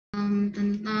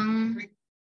tentang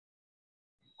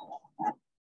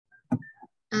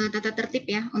tata tertib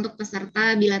ya untuk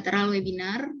peserta bilateral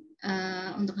webinar.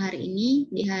 Untuk hari ini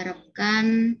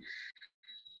diharapkan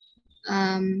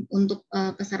untuk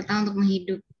peserta untuk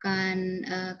menghidupkan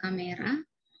kamera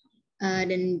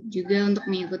dan juga untuk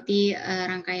mengikuti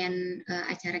rangkaian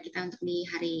acara kita untuk di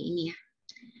hari ini ya.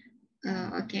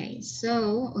 Oke,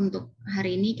 so untuk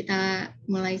hari ini kita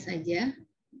mulai saja.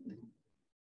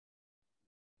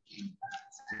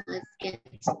 So let's get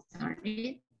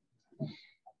started.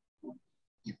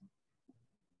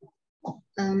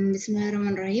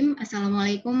 Bismillahirrahmanirrahim.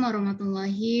 Assalamualaikum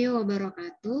warahmatullahi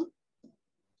wabarakatuh.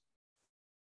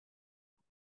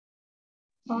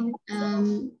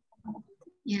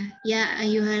 Ya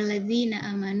ayyuhalladzina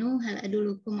amanu hal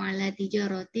adullukum ala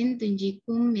tijaratin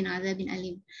tunjikum min adzabin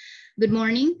alim. Good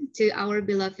morning to our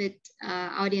beloved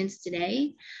audience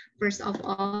today. First of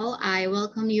all, I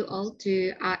welcome you all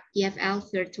to AFL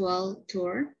Virtual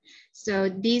Tour.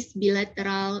 So this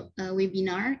bilateral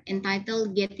webinar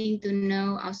entitled Getting to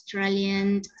Know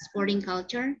Australian Sporting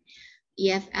Culture,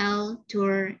 AFL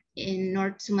Tour in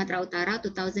North Sumatera Utara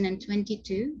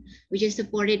 2022, which is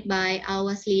supported by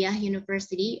Al-Washliyah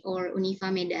University or UNIVA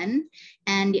Medan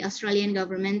and the Australian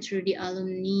government through the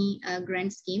Alumni Grant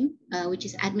Scheme, which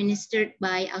is administered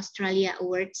by Australia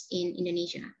Awards in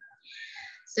Indonesia.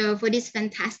 So for this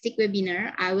fantastic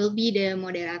webinar, I will be the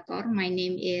moderator. My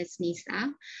name is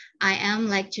Nisa. I am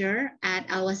lecturer at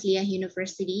Al-Washliyah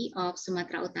University of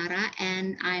Sumatera Utara,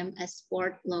 and I'm a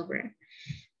sport lover.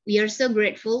 We are so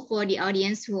grateful for the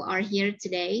audience who are here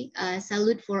today.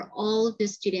 Salute for all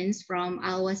the students from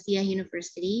Al-Washliyah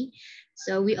University.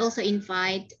 So we also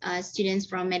invite students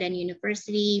from Medan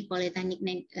University, Politeknik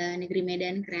Negeri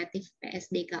Medan, Kreatif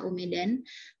PSDKU Medan,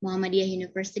 Muhammadiyah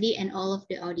University, and all of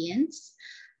the audience.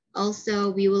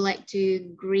 Also, we would like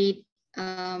to greet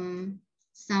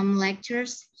some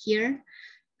lecturers here.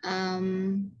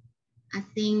 I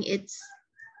think it's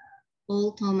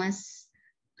Paul Thomas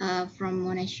from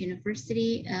Monash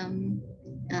University,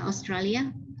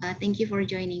 Australia. Thank you for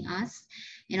joining us.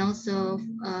 And also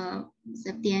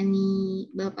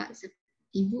Septiani,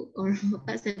 Ibu or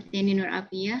Bapak Septiani Nur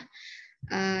Apia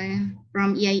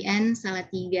from EIN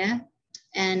Salatiga,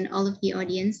 and all of the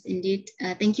audience. Indeed,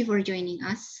 thank you for joining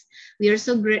us. We are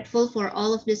so grateful for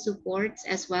all of the supports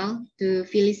as well to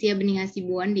Felicia Bening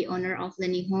Hasibuan, the owner of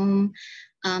Learning Home,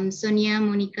 Sonia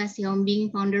Monica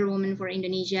Siombing, founder Women for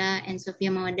Indonesia, and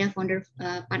Sofia Mawada, founder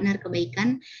Partner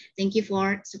Kebaikan. Thank you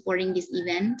for supporting this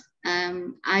event.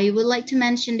 I would like to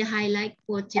mention the highlight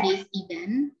for today's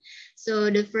event. So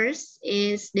the first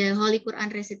is the Holy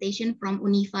Quran recitation from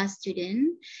UNIVA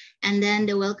student, and then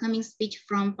the welcoming speech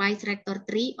from Vice Rector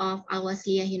 3 of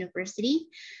Al-Washliyah University.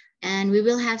 And we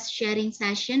will have sharing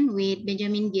session with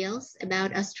Benjamin Gills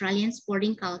about Australian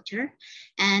sporting culture,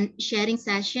 and sharing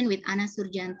session with Anna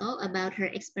Surjanto about her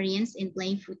experience in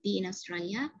playing footy in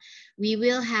Australia. We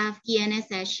will have Q&A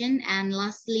session, and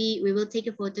lastly, we will take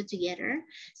a photo together.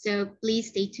 So please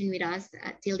stay tuned with us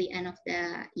till the end of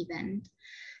the event.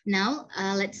 Now,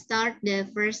 let's start the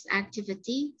first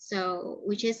activity, so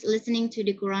which is listening to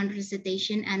the Quran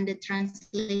recitation and the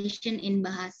translation in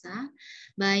Bahasa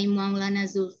by Maulana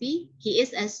Zulfi. He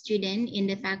is a student in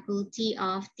the Faculty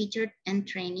of Teacher and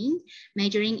Training,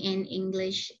 majoring in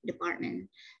English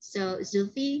department. So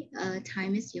Zulfi,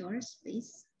 time is yours,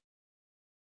 please.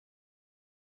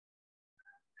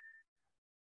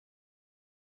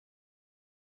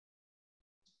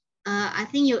 I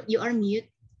think you are mute,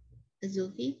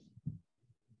 Zulfi.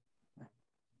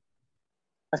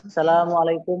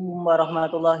 Assalamualaikum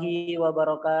warahmatullahi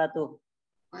wabarakatuh.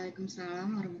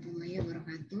 Waalaikumsalam warahmatullahi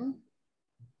wabarakatuh.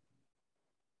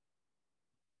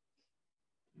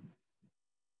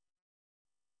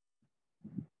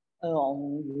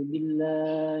 A'udzu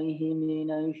billahi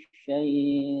minasy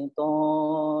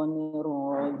syaithanir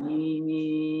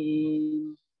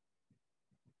rajim.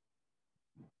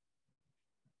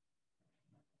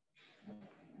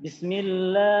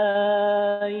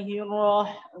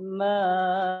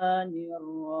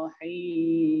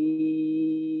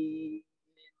 Bismillahirrahmanirrahim.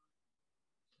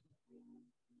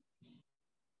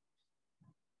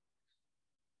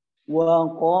 Wa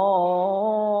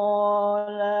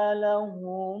qala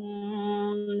lahum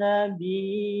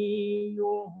nabiyuhum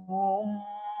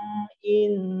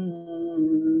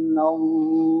inna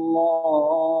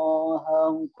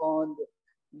Allaha qad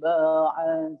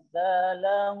ba'atha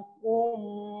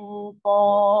lakum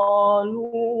taluta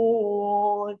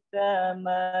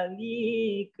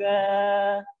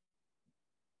malika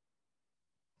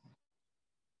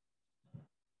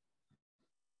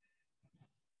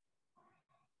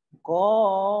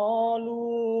qalu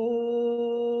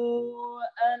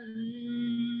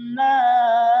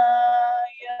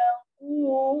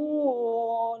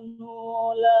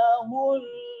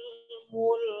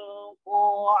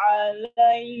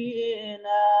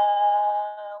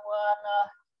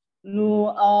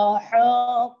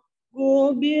أحق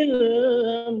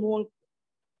بالملك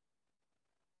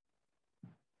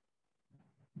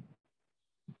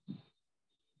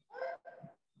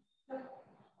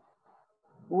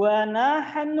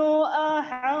ونحن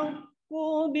أحق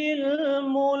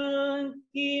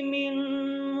بالملك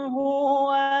منه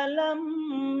ولم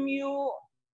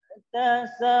يؤت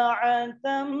سعة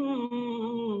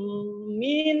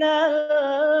من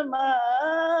المال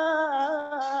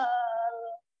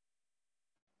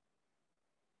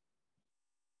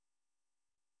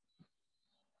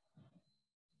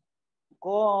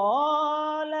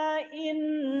قال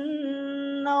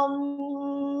إن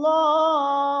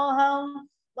الله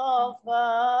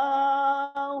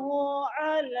اصطفاه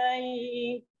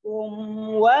عليكم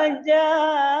وزاده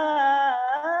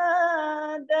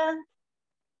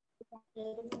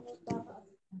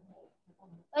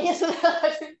Ya sudah,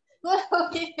 gue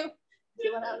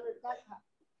gimana kakak?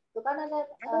 Tuh kan ada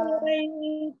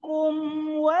عليكم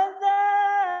وزاده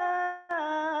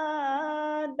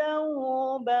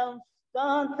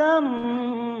بسطة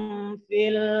في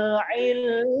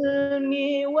العلم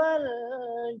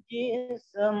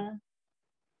والجسم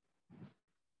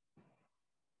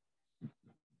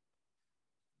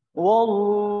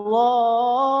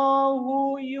والله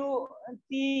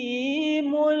يؤتي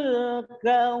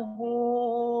ملكه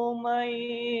من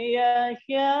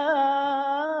يشاء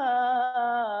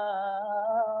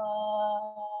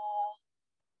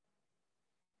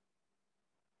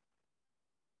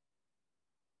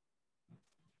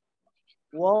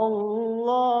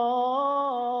والله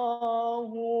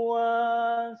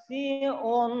واسع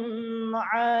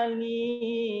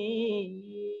عليم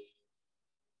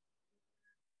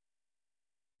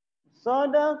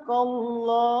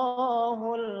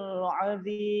Sadaqallahul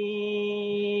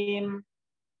azim.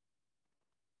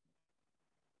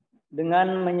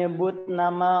 Dengan menyebut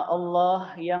nama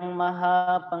Allah yang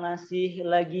Maha Pengasih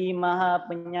lagi Maha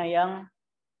Penyayang,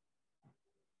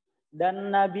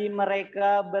 dan Nabi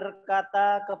mereka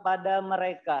berkata kepada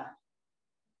mereka,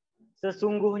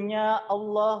 sesungguhnya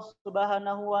Allah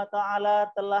Subhanahu wa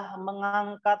Ta'ala telah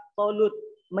mengangkat Tolut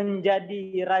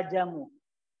menjadi rajamu.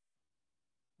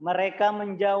 Mereka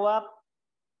menjawab,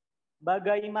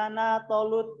 bagaimana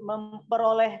Tolut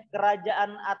memperoleh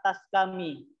kerajaan atas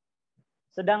kami,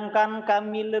 sedangkan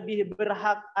kami lebih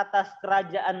berhak atas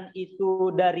kerajaan itu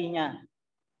darinya,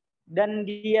 dan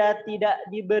dia tidak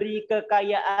diberi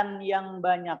kekayaan yang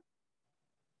banyak.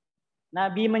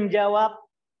 Nabi menjawab,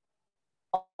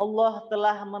 Allah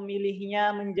telah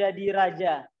memilihnya menjadi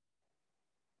raja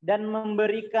dan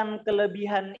memberikan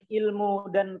kelebihan ilmu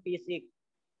dan fisik.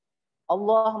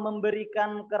 Allah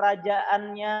memberikan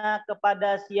kerajaannya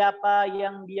kepada siapa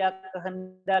yang Dia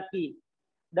kehendaki,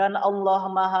 dan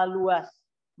Allah Maha Luas,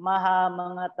 Maha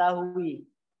Mengetahui.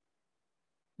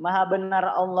 Maha benar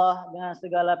Allah dengan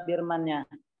segala firman-Nya.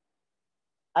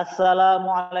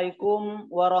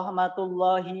 Assalamualaikum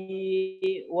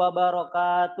warahmatullahi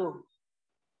wabarakatuh.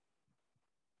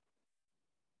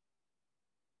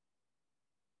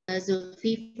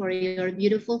 Zulfi, for your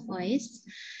beautiful voice.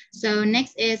 So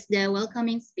next is the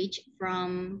welcoming speech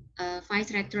from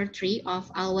Vice Rector 3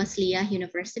 of Al-Washliyah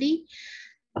University.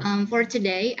 For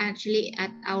today, actually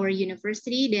at our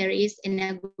university, there is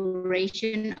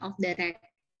inauguration of the rectors.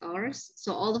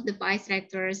 So all of the vice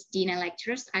rectors, dean and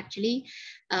lecturers actually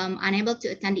unable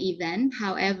to attend the event.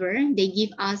 However, they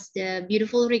give us the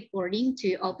beautiful recording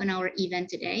to open our event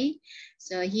today.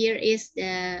 So here is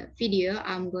the video.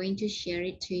 I'm going to share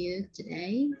it to you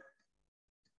today.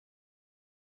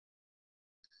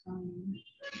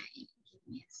 Okay, give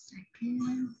me a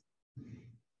second.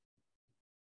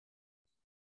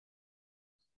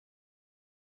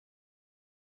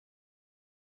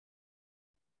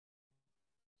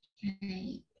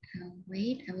 Okay,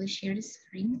 wait, I will share the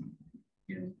screen.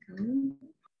 There we go.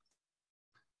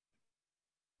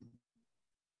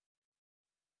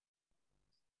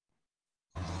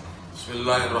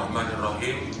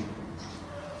 Bismillahirrahmanirrahim.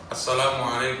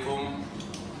 Assalamualaikum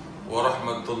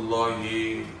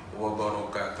warahmatullahi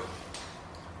wabarakatuh.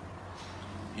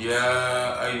 Ya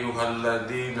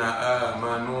ayyuhalladzina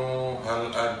amanu hal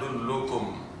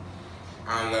adullukum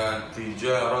ala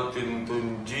tijaratin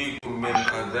tunjikum min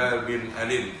adzabin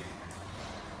alim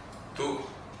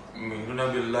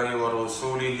tu'minuna billahi wa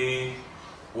rasulihi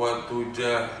wa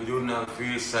tujahiduna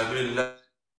fi sabilillah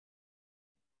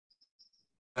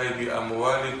bi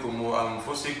amwalikum wa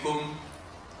anfusikum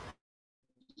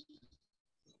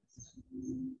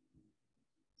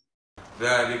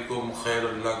dzalikum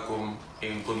khairul lakum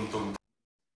in kuntum.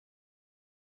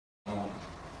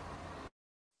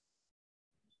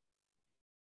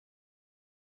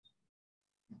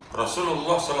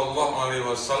 Rasulullah Sallallahu Alaihi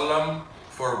Wasallam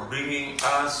for bringing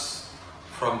us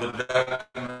from the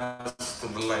darkness to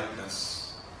the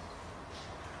lightness.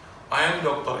 I am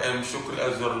Dr. M. Shukri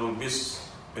Azhar Lubis,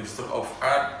 Minister of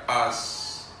Art,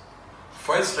 as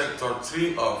Vice Rector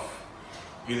 3 of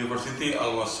University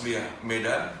Al-Washliyah,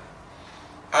 Medan.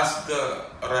 As the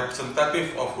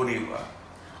representative of UNIVA,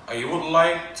 I would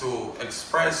like to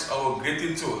express our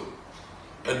gratitude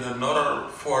and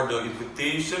honor for the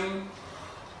invitation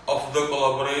of the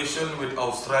collaboration with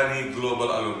Australia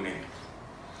Global Alumni.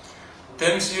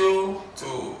 Thanks you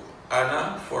to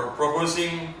Anna for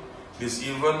proposing this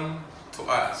event to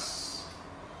us.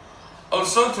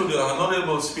 Also to the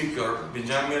Honorable Speaker,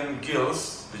 Benjamin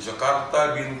Gills, the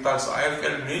Jakarta Bintang's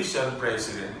AFL Nation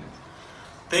President.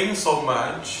 Thanks so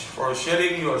much for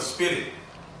sharing your spirit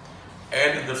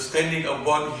and understanding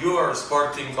about your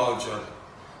sporting culture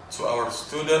to our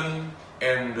student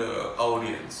and the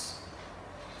audience.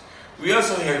 We are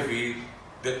so happy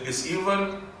that this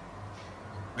event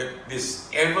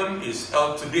is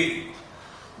held today.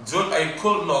 Though I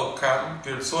could not come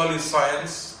virtually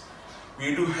since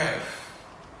we do have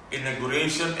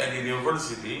inauguration at the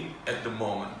university at the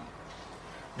moment.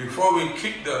 Before we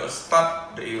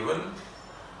start the event,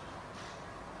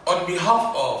 on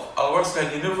behalf of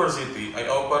Al-Washliyah University, I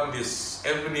open this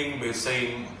evening by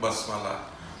saying Basmalah.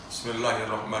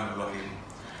 Bismillahirrahmanirrahim.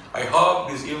 I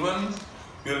hope this event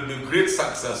will be great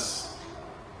success.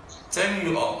 Thank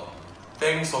you all.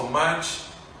 Thanks so much.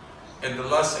 And the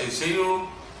last I say you,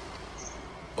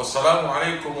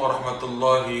 wassalamualaikum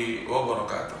warahmatullahi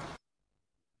wabarakatuh.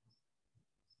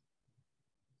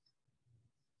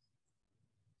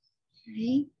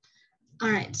 Okay. All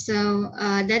right, so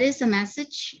that is a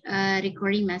message,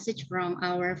 recording message from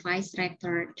our Vice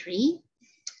Rector 3.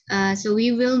 So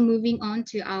we will moving on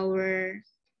to our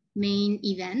main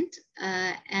event,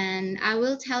 and I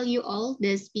will tell you all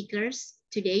the speakers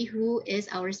today, who is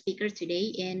our speaker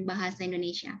today in Bahasa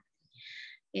Indonesia.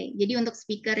 Okay, jadi untuk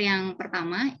speaker yang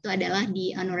pertama itu adalah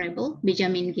the Honorable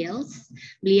Benjamin Gills.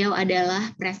 Beliau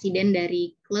adalah presiden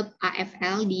dari klub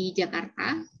AFL di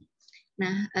Jakarta.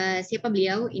 Nah, siapa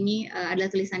beliau? Ini adalah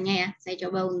tulisannya ya. Saya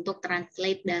coba untuk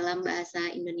translate dalam bahasa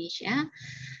Indonesia.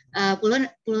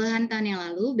 Puluhan tahun yang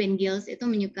lalu, Ben Gills itu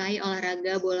menyukai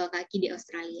olahraga bola kaki di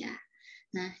Australia.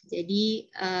 Nah,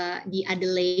 jadi di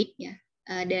Adelaide ya,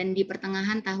 dan di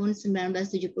pertengahan tahun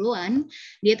 1970-an,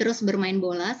 dia terus bermain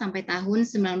bola sampai tahun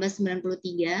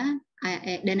 1993,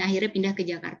 dan akhirnya pindah ke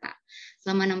Jakarta.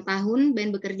 Selama 6 tahun,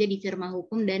 Ben bekerja di firma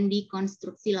hukum dan di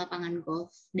konstruksi lapangan golf.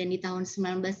 Dan di tahun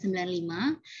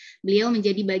 1995, beliau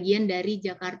menjadi bagian dari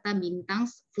Jakarta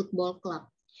Bintang's Football Club.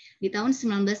 Di tahun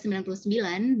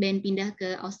 1999, Ben pindah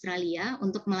ke Australia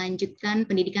untuk melanjutkan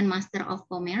pendidikan Master of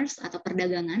Commerce atau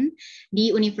perdagangan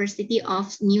di University of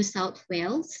New South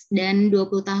Wales, dan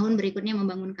 20 tahun berikutnya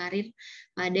membangun karir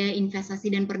pada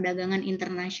investasi dan perdagangan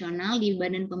internasional di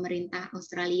badan pemerintah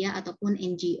Australia ataupun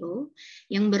NGO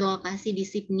yang berlokasi di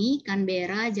Sydney,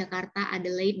 Canberra, Jakarta,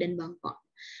 Adelaide, dan Bangkok.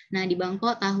 Nah, di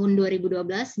Bangkok tahun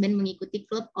 2012, Ben mengikuti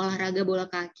klub olahraga bola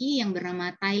kaki yang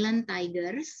bernama Thailand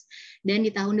Tigers, dan di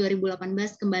tahun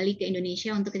 2018 kembali ke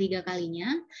Indonesia untuk ketiga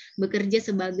kalinya, bekerja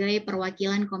sebagai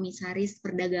perwakilan komisaris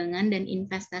perdagangan dan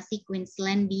investasi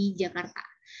Queensland di Jakarta.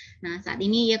 Nah, saat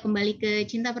ini ia kembali ke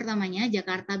cinta pertamanya,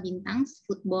 Jakarta Bintang's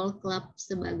Football Club,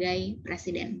 sebagai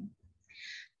presiden.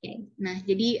 Oke, nah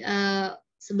jadi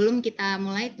sebelum kita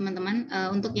mulai, teman-teman,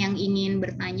 untuk yang ingin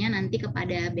bertanya nanti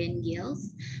kepada Ben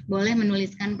Gills, boleh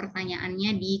menuliskan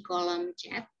pertanyaannya di kolom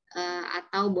chat,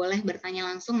 atau boleh bertanya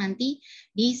langsung nanti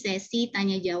di sesi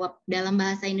tanya-jawab dalam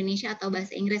bahasa Indonesia atau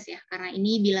bahasa Inggris ya, karena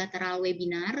ini bilateral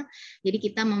webinar, jadi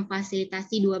kita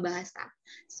memfasilitasi dua bahasa.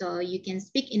 So you can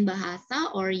speak in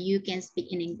Bahasa or you can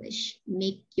speak in English.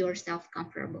 Make yourself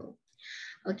comfortable.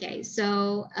 Okay,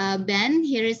 so Ben,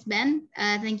 here is Ben.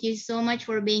 Thank you so much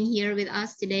for being here with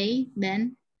us today,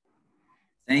 Ben.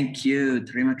 Thank you,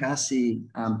 terima kasih,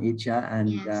 Icha,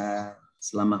 and Yes.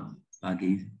 selamat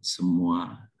pagi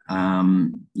semua.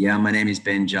 Yeah, my name is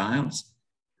Ben Giles.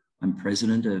 I'm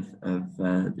president of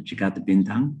the Jakarta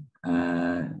Bintang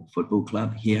Football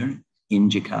Club here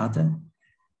in Jakarta,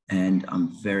 and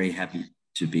I'm very happy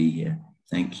to be here.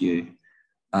 Thank you.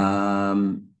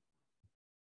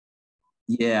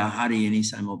 Ya, hari ini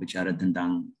saya mau bicara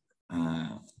tentang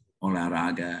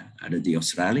olahraga ada di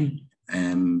Australia.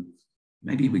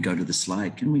 Maybe we go to the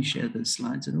slide. Can we share the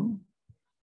slides at all?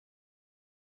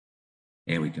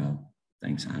 There we go.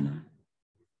 Thanks, Anna.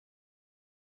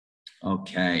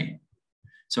 Okay.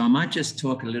 So I might just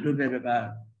talk a little bit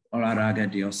about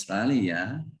olahraga di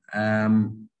Australia.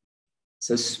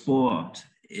 So sport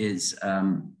is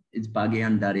it's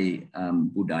bagian dari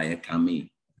budaya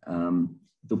kami.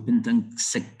 Itu penting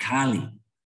sekali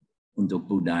untuk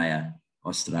budaya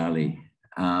Australia.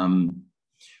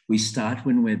 We start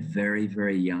when we're very,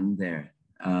 very young there.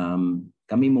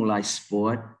 Kami mulai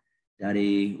sport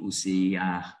dari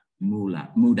usia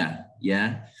muda,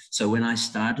 yeah. So when I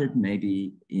started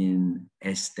maybe in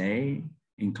SD,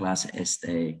 in class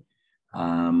SD,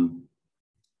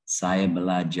 saya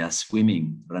belajar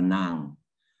swimming, renang,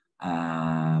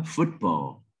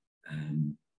 football,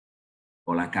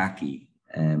 bola kaki,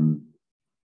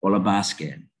 bola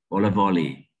basket, bola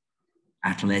volley,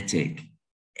 athletic,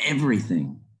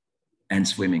 everything. And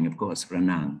swimming, of course,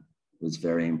 renang was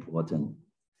very important.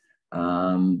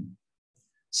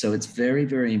 So it's very,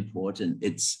 very important.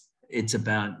 It's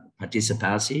about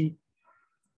participation,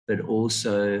 but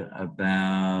also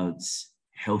about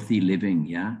healthy living,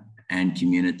 yeah, and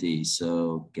community.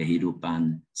 So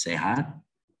kehidupan sehat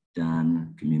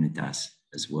dan komunitas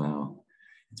as well.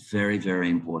 It's very,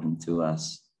 very important to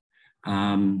us.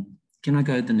 Can I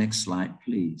go to the next slide,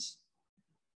 please?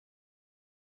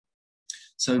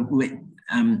 So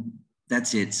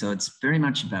that's it. So it's very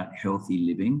much about healthy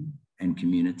living and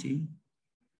community.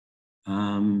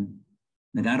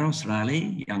 Negara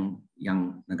Australia,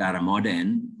 yang negara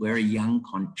modern, we're a young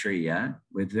country, yeah?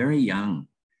 We're very young.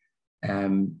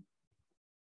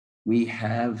 We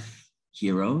have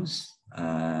heroes,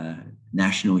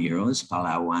 national heroes,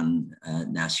 pahlawan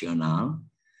nasional,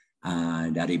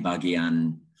 dari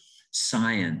bagian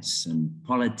science and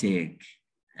politics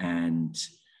and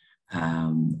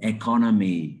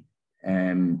economy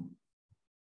and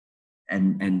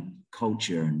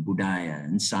culture and budaya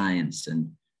and science,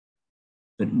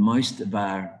 but most of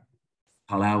our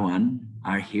pahlawan,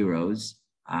 our heroes,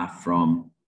 are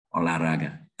from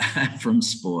olahraga, from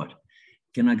sport.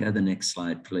 Can I go to the next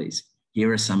slide, please?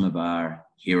 Here are some of our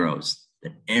heroes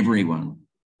that everyone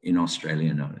in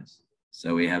Australia knows.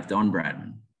 So we have Don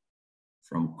Bradman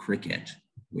from cricket,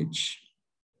 which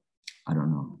I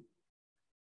don't know.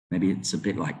 Maybe it's a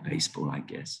bit like baseball, I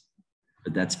guess.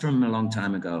 But that's from a long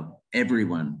time ago.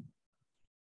 Everyone,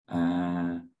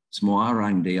 semua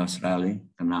orang di Australia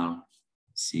kenal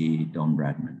si Don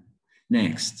Bradman.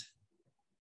 Next,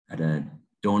 ada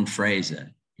Dawn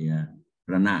Fraser, yeah,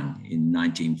 renang in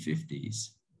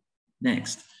 1950s.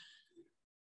 Next,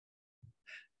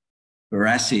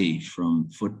 Barassi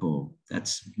from football.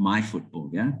 That's my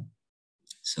football, yeah?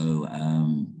 So,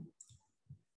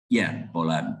 yeah,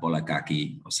 bola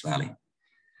kaki Australia.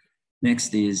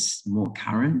 Next is more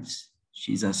current.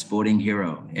 She's a sporting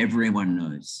hero. Everyone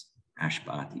knows Ash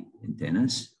Barty in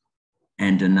tennis.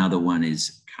 And another one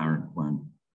is current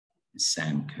one,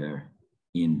 Sam Kerr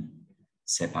in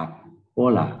sepak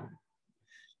bola.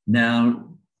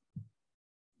 Now,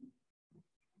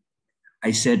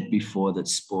 I said before that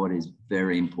sport is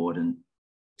very important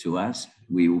to us.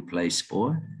 We will play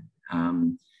sport.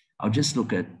 I'll just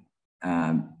look at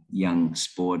young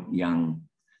sport, young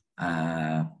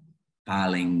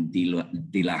paling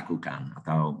dilakukan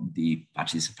atau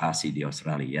dipartisipasi di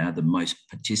Australia, the most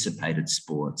participated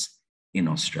sports in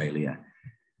Australia.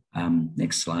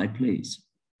 Next slide, please.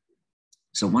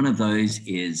 So one of those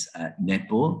is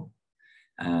netball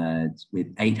with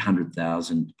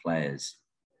 800,000 players.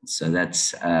 So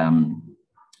that's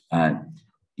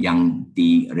yang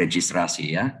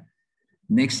diregistrasi, yeah.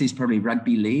 Next is probably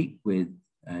rugby league with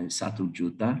 1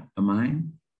 juta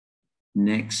pemain.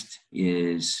 Next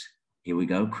is, here we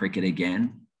go, cricket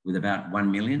again with about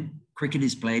 1 million. Cricket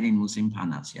is played in musim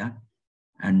panas, yeah.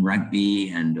 And rugby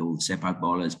and all sepak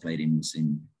bola is played in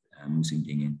musim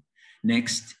dingin.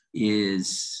 Next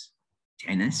is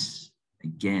tennis,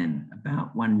 again,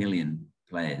 about 1 million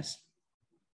players.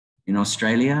 In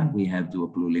Australia, we have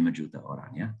 25 juta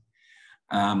orang, ya.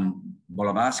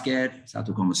 Bola basket,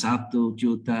 1,1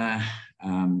 juta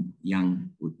yang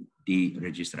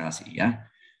diregistrasi, ya.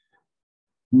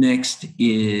 Next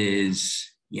is,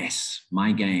 yes,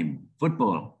 my game,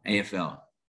 football, AFL.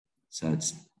 So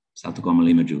it's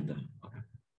 1,5 juta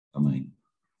pemain.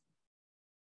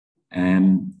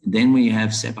 Then we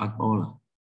have sepak bola,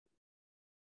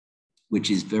 which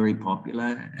is very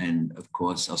popular. And of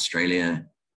course, Australia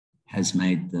has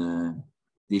made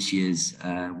this year's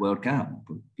World Cup,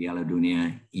 Piala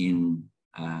Dunia in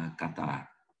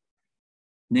Qatar.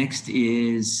 Next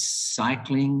is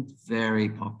cycling, very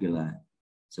popular.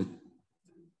 So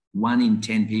 1 in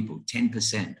 10 people,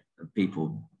 10% of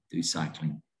people do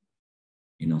cycling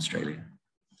in Australia.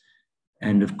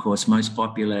 And of course, most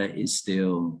popular is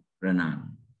still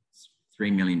renang.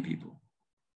 3 million people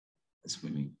are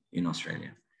swimming in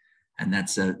Australia. And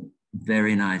that's a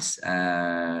very nice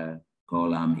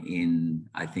kolam in,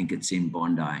 I think it's in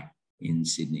Bondi in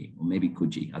Sydney, or maybe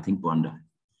Coogee, I think Bondi.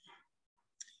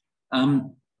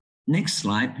 Next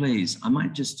slide, please. I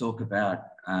might just talk about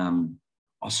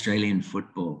Australian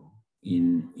football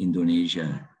in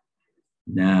Indonesia.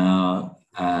 Now,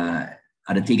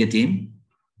 ada 3 team.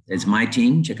 There's my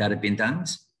team, Jakarta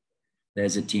Bintangs.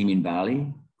 There's a team in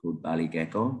Bali called Bali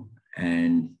Gecko,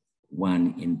 and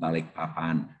one in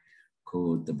Balikpapan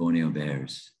called the Borneo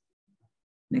Bears.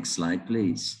 Next slide,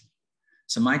 please.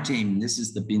 So my team, this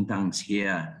is the Bintangs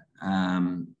here.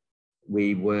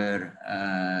 We were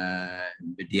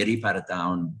berdiri pada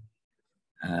tahun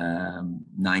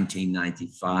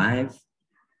 1995.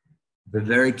 The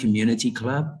very community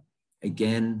club.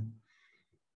 Again,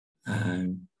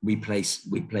 we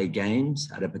play games.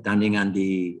 Ada pertandingan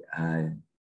di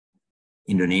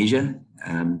Indonesia,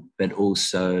 but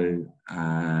also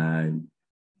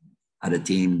ada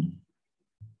team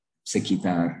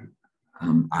sekitar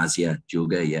Asia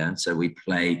juga, yeah. So we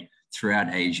play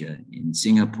throughout Asia, in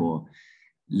Singapore.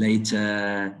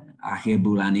 Later, akhir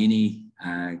bulan ini,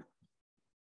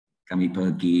 kami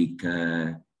pergi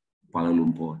ke Kuala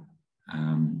Lumpur.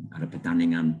 Ada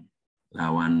pertandingan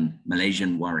lawan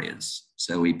Malaysian Warriors.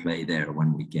 So we play there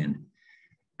one weekend.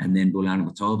 And then bulan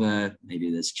October, maybe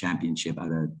there's championship,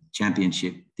 ada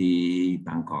championship di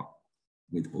Bangkok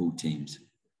with all teams.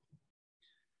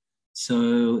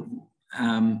 So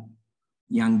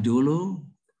yang dulu,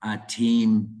 our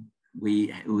team,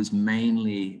 it was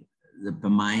mainly the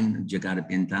pemain Jakarta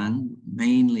Bintang,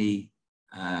 mainly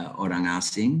orang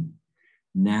asing.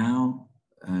 Now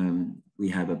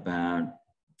we have about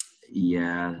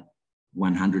 100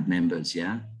 members,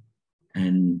 yeah,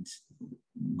 and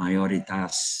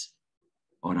mayoritas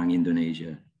orang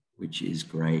Indonesia, which is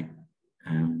great,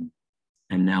 and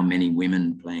now many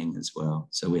women playing as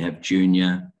well. So we have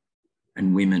junior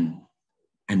and women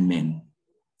and men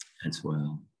as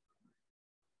well.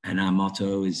 And our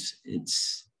motto is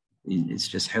it's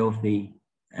just healthy,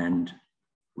 and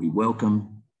we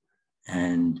welcome,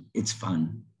 and it's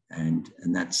fun, and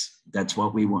that's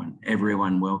what we want.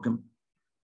 Everyone welcome,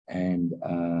 and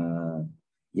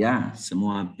yeah,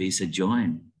 semua bisa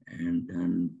join,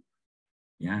 and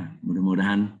yeah,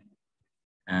 mudah-mudahan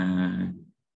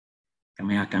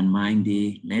kami akan main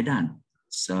di Medan.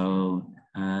 So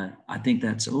I think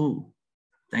that's all.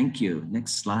 Thank you.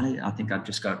 Next slide. I think I've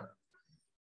just got,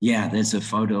 yeah, there's a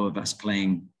photo of us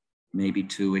playing maybe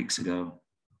 2 weeks ago,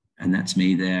 and that's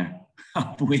me there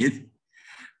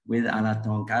with alat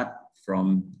tongkat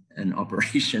from an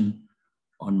operation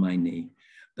on my knee.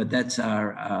 But that's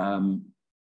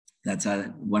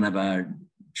one of our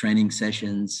training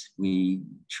sessions. We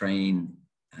train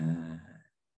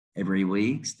every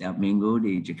week, setiap minggu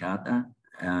di Jakarta,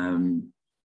 and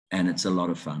it's a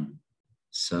lot of fun.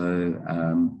 So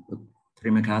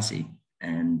terima kasih,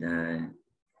 and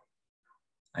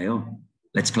ayo,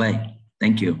 let's play.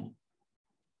 Thank you.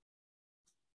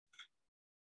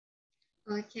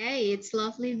 Okay, it's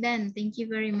lovely, Ben. Thank you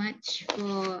very much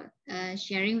for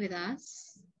sharing with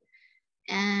us.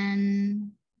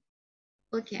 And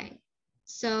okay,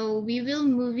 so we will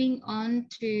moving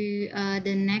on to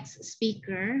the next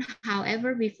speaker.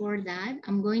 However, before that,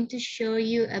 I'm going to show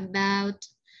you about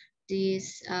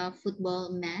this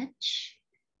football match.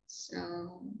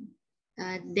 So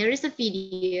there is a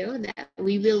video that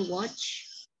we will watch.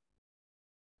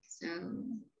 So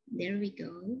there we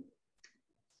go.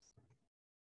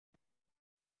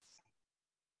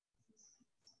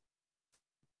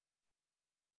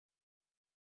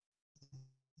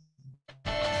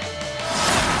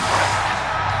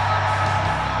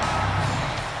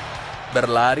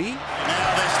 Berlari,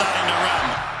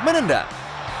 menendang.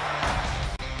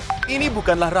 Ini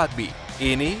bukanlah rugby,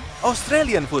 ini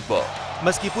Australian football.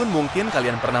 Meskipun mungkin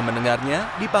kalian pernah mendengarnya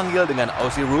dipanggil dengan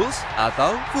Aussie Rules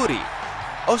atau FOOTY.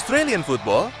 Australian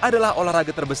football adalah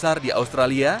olahraga terbesar di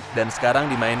Australia dan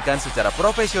sekarang dimainkan secara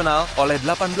profesional oleh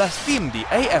 18 tim di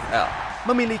AFL.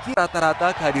 Memiliki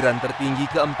rata-rata kehadiran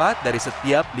tertinggi keempat dari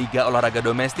setiap liga olahraga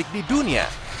domestik di dunia.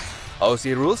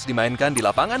 Aussie Rules dimainkan di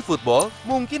lapangan football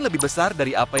mungkin lebih besar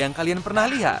dari apa yang kalian pernah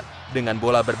lihat, dengan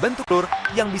bola berbentuk telur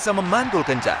yang bisa memantul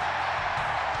kencang.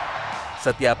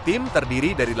 Setiap tim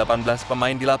terdiri dari 18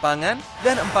 pemain di lapangan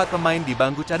dan 4 pemain di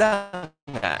bangku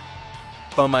cadangan.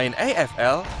 Pemain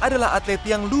AFL adalah atlet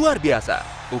yang luar biasa.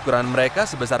 Ukuran mereka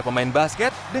sebesar pemain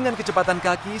basket dengan kecepatan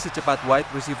kaki secepat wide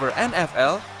receiver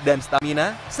NFL dan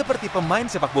stamina seperti pemain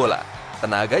sepak bola.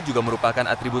 Tenaga juga merupakan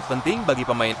atribut penting bagi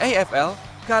pemain AFL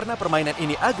karena permainan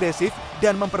ini agresif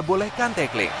dan memperbolehkan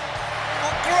tackling.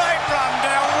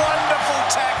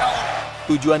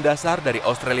 Tujuan dasar dari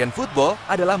Australian football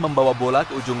adalah membawa bola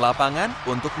ke ujung lapangan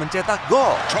untuk mencetak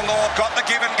gol.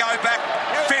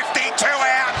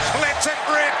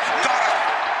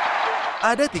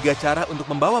 Ada 3 cara untuk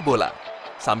membawa bola.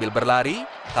 Sambil berlari,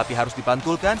 tapi harus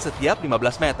dipantulkan setiap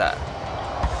 15 meter.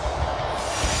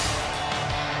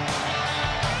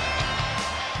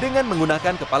 Dengan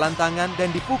menggunakan kepalan tangan dan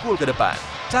dipukul ke depan.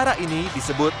 Cara ini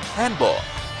disebut handball,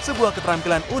 sebuah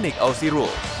keterampilan unik Aussie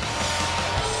Rule.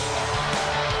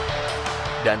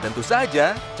 Dan tentu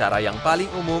saja, cara yang paling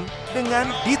umum dengan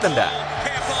ditendang.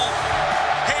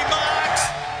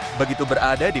 Begitu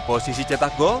berada di posisi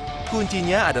cetak gol,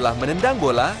 kuncinya adalah menendang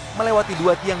bola melewati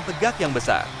 2 tiang tegak yang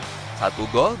besar. 1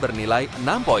 gol bernilai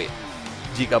 6 poin.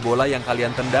 Jika bola yang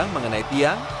kalian tendang mengenai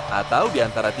tiang atau di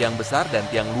antara tiang besar dan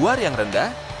tiang luar yang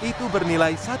rendah, itu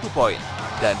bernilai 1 poin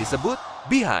dan disebut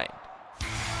behind.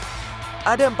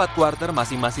 Ada 4 kuarter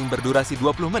masing-masing berdurasi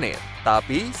 20 menit.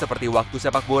 Tapi, seperti waktu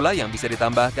sepak bola yang bisa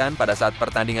ditambahkan pada saat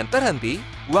pertandingan terhenti,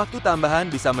 waktu tambahan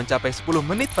bisa mencapai 10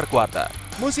 menit per kuarter.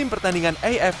 Musim pertandingan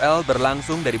AFL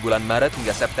berlangsung dari bulan Maret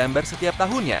hingga September setiap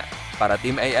tahunnya. Para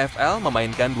tim AFL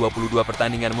memainkan 22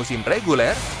 pertandingan musim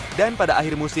reguler, dan pada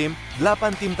akhir musim,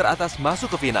 8 tim teratas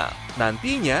masuk ke final.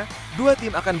 Nantinya, 2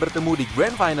 tim akan bertemu di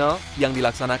Grand Final yang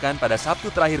dilaksanakan pada Sabtu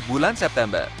terakhir bulan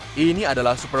September. Ini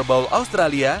adalah Super Bowl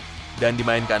Australia, dan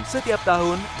dimainkan setiap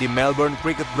tahun di Melbourne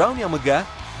Cricket Ground yang megah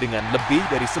dengan lebih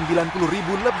dari 90.000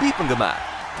 lebih penggemar.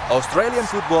 Australian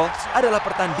football adalah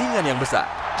pertandingan yang besar.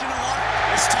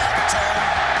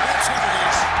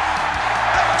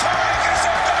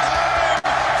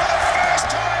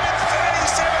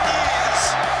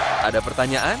 Ada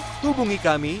pertanyaan? Hubungi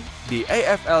kami di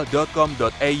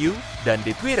afl.com.au dan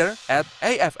di Twitter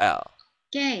 @AFL.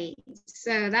 Okay,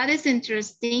 so that is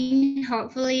interesting.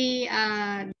 Hopefully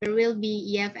there will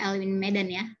be EFL in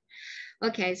Medan ya.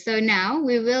 Okay, so now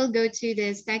we will go to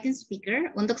the second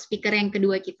speaker. Untuk speaker yang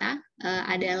kedua kita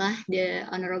adalah the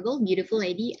Honorable Beautiful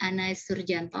Lady Anna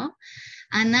Surjanto.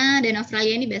 Anna dan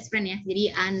Australia ini best friend ya,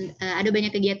 jadi ada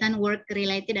banyak kegiatan work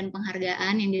related dan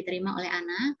penghargaan yang diterima oleh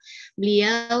Anna.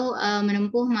 Beliau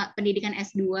menempuh pendidikan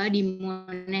S2 di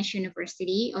Monash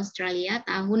University, Australia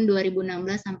tahun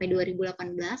 2016 sampai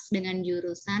 2018 dengan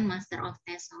jurusan Master of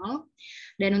TESOL.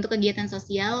 Dan untuk kegiatan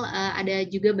sosial ada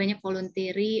juga banyak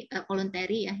voluntary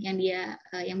ya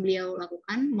yang beliau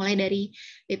lakukan, mulai dari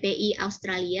PPI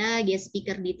Australia, guest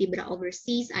speaker di Tibra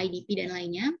Overseas, IDP dan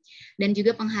lainnya, dan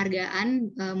juga penghargaan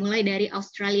mulai dari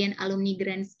Australian Alumni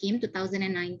Grant Scheme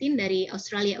 2019 dari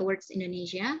Australia Awards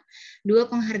Indonesia, 2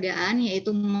 penghargaan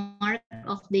yaitu Mark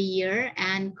of the Year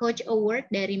and Coach Award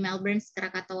dari Melbourne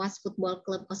Krakatau's Football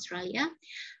Club Australia,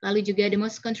 lalu juga the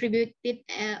Most Contributed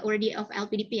Awardee of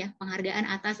LPDP ya, penghargaan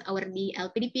atas awardee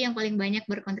LPDP yang paling banyak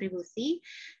berkontribusi,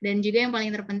 dan juga yang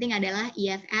paling terpenting adalah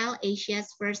EFL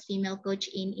Asia's First Female Coach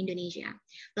in Indonesia,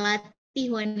 pelatih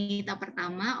wanita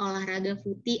pertama olahraga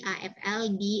FOOTY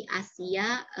AFL di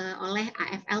Asia oleh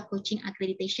AFL Coaching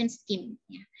Accreditation Scheme.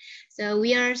 So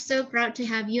we are so proud to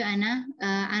have you, Anna.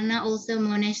 Anna also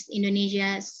Monash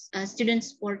Indonesia student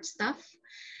sport staff.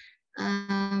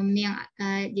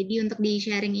 Jadi untuk di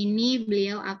sharing ini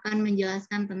beliau akan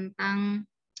menjelaskan tentang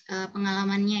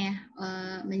pengalamannya ya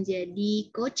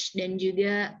menjadi coach dan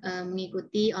juga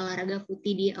mengikuti olahraga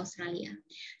FOOTY di Australia.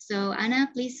 So Anna,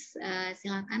 please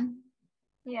silakan.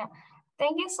 Yeah,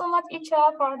 thank you so much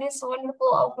Icha for this wonderful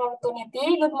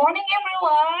opportunity. Good morning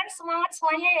everyone, semangat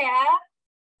semuanya ya.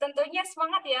 Tentunya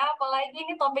semangat ya, apalagi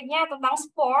ini topiknya tentang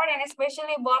sport and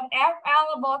especially about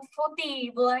FL, about FOOTY,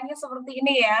 bulannya seperti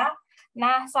ini ya.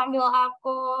 Nah, sambil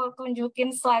aku tunjukin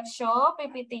slideshow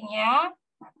PPT-nya.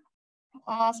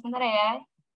 Sebentar ya.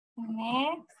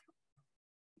 Ini.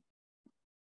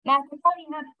 Nah, kita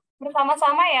lihat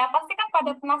bersama-sama ya, pasti kan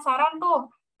pada penasaran tuh,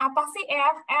 apa sih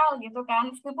AFL gitu kan?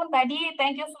 Meskipun tadi,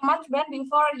 thank you so much Ben,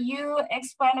 before you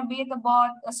explain a bit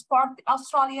about sport,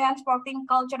 Australian sporting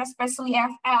culture, especially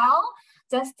AFL,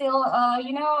 just still, a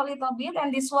little bit. And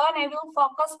this one, I will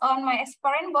focus on my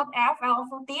experience about AFL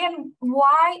FOOTY and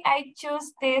why I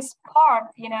choose this part,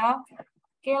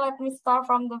 Okay, let me start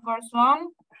from the first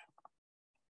one.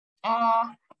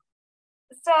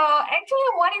 So actually,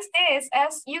 what is this?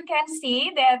 As you can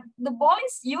see, that the ball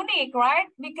is unique, right?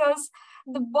 Because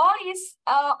the ball is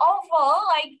oval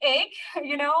like egg,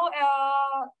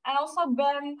 and also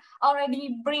Ben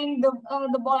already bring the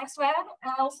ball as well.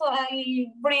 And also I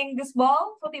bring this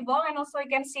ball, FOOTY ball, and also you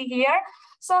can see here.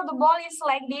 So the ball is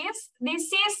like this. This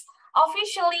is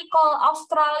officially called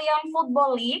Australian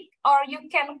Football League, or you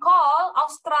can call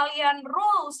Australian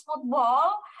Rules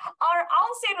Football, or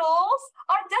Aussie Rules,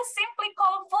 or just simply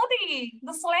call FOOTY,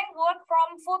 the slang word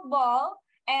from football.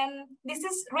 And this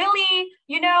is really,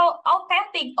 you know,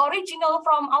 authentic, original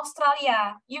from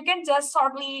Australia. You can just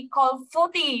shortly call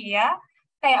FOOTY, yeah?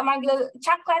 Kayak manggil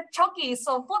chocolate choki,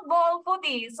 so football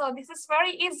FOOTY. So this is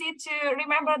very easy to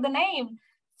remember the name,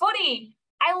 FOOTY.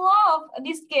 I love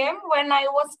this game when I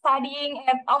was studying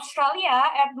at Australia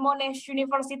at Monash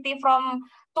University from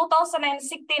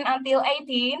 2016 until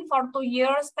 18 for 2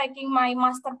 years, taking my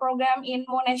master program in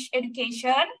Monash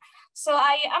education. So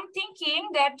I am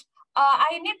thinking that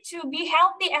I need to be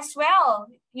healthy as well.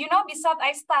 You know, besides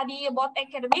I study about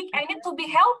academic, I need to be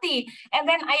healthy. And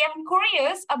then I am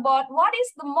curious about what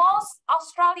is the most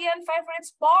Australian favorite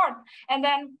sport. And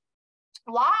then,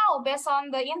 wow, based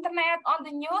on the internet, on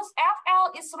the news,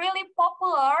 FL is really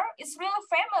popular. It's really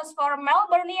famous for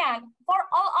Melbourneian, for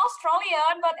all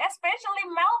Australian, but especially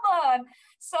Melbourne.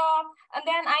 So, and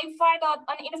then I find out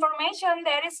on information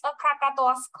there is a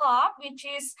Krakatoa's club, which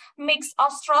is mixed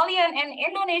Australian and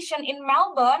Indonesian in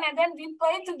Melbourne, and then we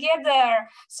play together.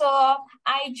 So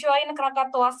I joined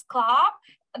Krakatoa's club.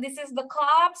 This is the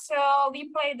club, so we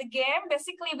play the game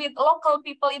basically with local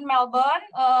people in Melbourne.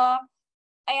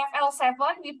 AFL 7,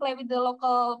 we play with the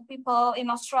local people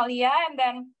in Australia, and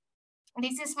then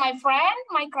this is my friend,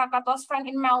 my Krakatoa's friend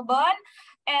in Melbourne.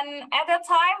 And at the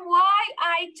time, why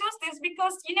I choose this,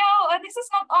 because, you know, this is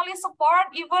not only support,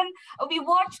 even we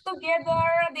watch together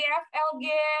the FL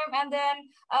game, and then,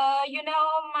 you know,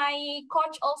 my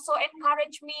coach also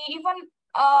encouraged me, even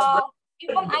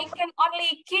I can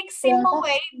only kick simple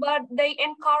way, but they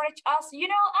encourage us, you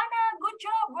know, Anna, good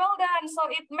job, well done. So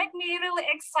it made me really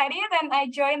excited, and I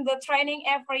joined the training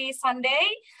every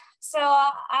Sunday. So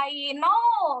I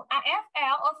know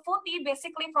AFL or FOOTY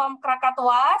basically from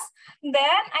Krakatoas.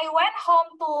 Then I went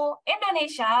home to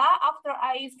Indonesia after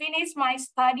I finished my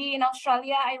study in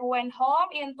Australia. I went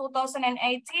home in 2018,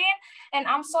 and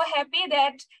I'm so happy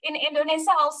that in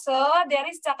Indonesia also there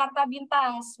is Jakarta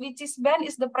Bintangs, which is Ben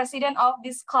is the president of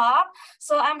this club.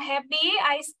 So I'm happy.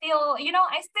 I still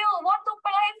want to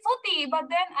play FOOTY, but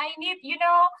then I need, you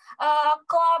know, a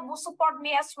club who support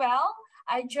me as well.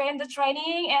 I joined the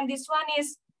training, and this one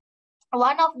is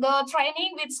one of the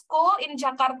training with school in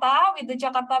Jakarta with the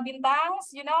Jakarta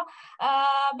Bintangs. You know,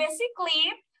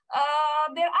 basically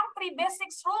there are 3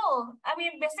 basic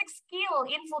basic skill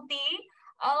in FOOTY.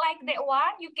 Like that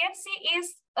one, you can see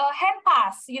is hand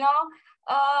pass. You know,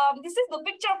 this is the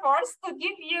picture first to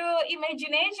give you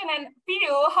imagination and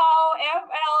view how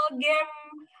FL game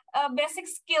basic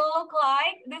skill look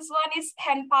like. This one is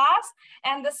hand pass,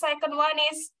 and the second one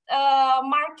is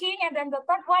marking, and then the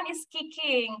third one is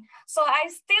kicking. So I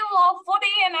still love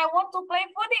FOOTY, and I want to play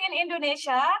FOOTY in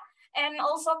Indonesia. And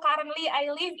also currently I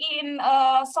live in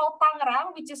South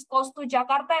Tangerang, which is close to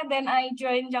Jakarta, and then I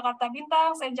joined Jakarta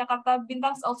Bintangs, and Jakarta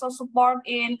Bintangs also support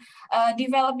in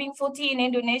developing FOOTY in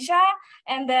Indonesia.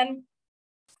 And then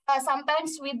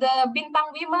sometimes with the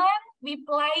Bintang women, we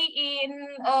play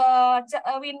in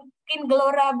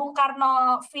Gelora Bung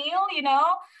Karno field, you know,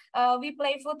 we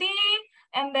play FOOTY,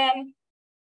 and then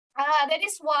that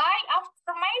is why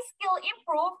after my skill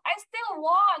improve, I still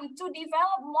want to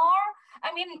develop more.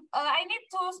 I need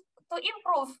to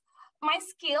improve my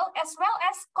skill as well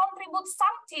as contribute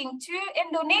something to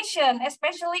Indonesian,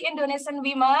 especially Indonesian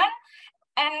women.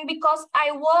 And because I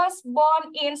was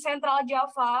born in Central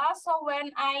Java, so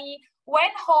when I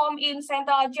went home in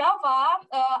Central Java,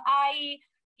 I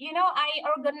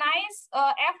organized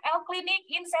FL clinic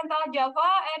in Central Java,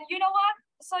 and you know what?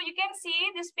 So you can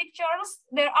see these pictures.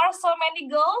 There are so many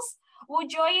girls who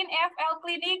join FL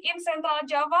clinic in Central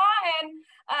Java, and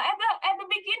at the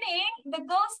beginning, the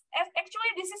girls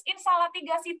actually this is in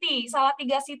Salatiga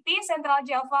City, Central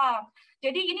Java.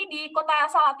 Jadi ini di kota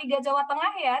Salatiga, Jawa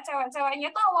Tengah ya,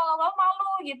 cewek-ceweknya tuh awal-awal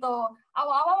malu gitu.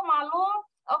 Awal-awal malu,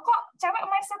 kok cewek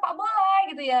main sepak bola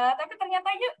gitu ya. Tapi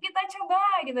ternyata yuk kita coba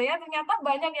gitu ya. Ternyata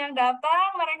banyak yang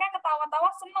datang, mereka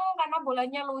ketawa-tawa seneng karena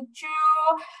bolanya lucu.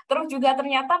 Terus juga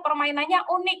ternyata permainannya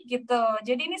unik gitu.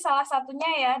 Jadi ini salah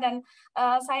satunya ya. Dan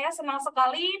saya senang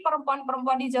sekali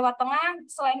perempuan-perempuan di Jawa Tengah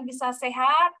selain bisa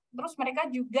sehat, terus mereka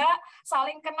juga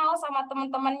saling kenal sama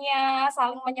teman-temannya,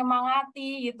 saling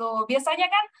menyemangati gitu. Biasanya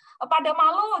kan pada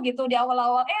malu gitu di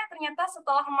awal-awal, ternyata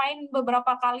setelah main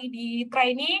beberapa kali di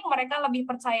training, mereka lebih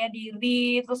percaya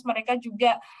diri, terus mereka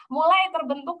juga mulai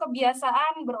terbentuk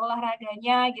kebiasaan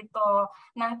berolahraganya gitu.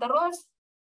 Nah, terus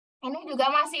ini juga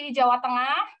masih di Jawa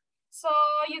Tengah. So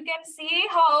you can see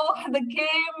how the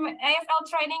game AFL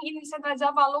training in Central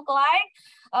Java look like.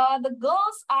 The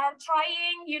girls are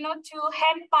trying, to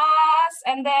hand pass,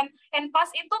 and then hand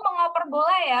pass itu mengoper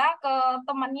bola ya ke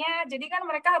temannya. Jadi kan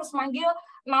mereka harus manggil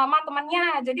nama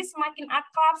temannya. Jadi semakin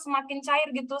akrab, semakin cair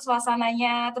gitu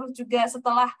suasananya. Terus juga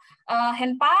setelah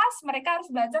hand pass, mereka harus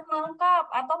belajar melengkap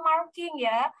atau marking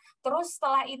ya. Terus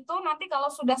setelah itu nanti kalau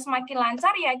sudah semakin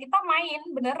lancar ya kita main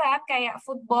beneran kayak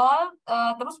football.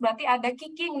 Terus berarti ada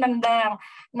kicking, nendang.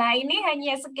 Nah ini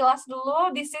hanya sekilas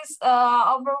dulu. This is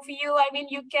overview. I mean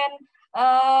you can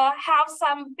have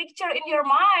some picture in your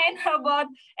mind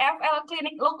about FL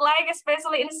clinic look like,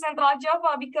 especially in Central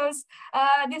Java, because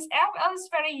this FL is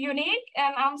very unique,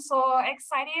 and I'm so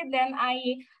excited. And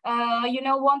I,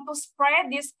 want to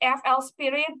spread this FL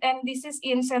spirit, and this is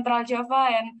in Central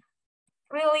Java, and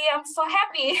really I'm so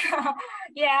happy.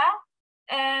 Yeah,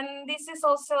 and this is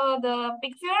also the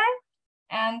picture,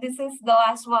 and this is the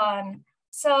last one.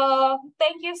 So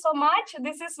thank you so much.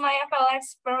 This is my FL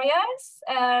experience.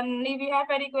 And if you have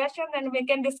any question, then we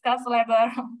can discuss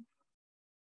later.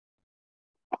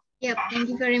 Yep, thank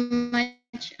you very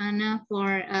much, Anna,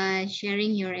 for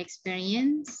sharing your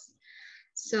experience.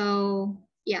 So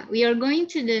yeah, we are going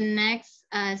to the next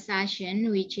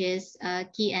session, which is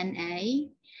Q&A.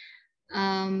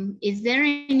 Is there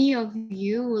any of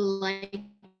you who would like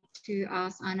to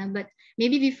ask Anna? But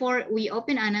maybe before we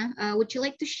open, Anna, would you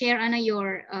like to share, Anna,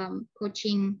 your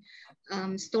coaching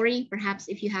story? Perhaps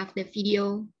if you have the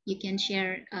video, you can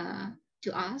share to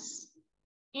us.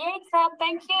 Yes,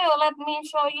 thank you. Let me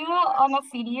show you on a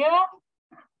video.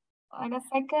 Wait a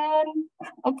second.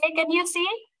 Okay, can you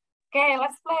see? Okay,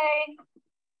 let's play.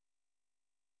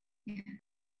 Yeah.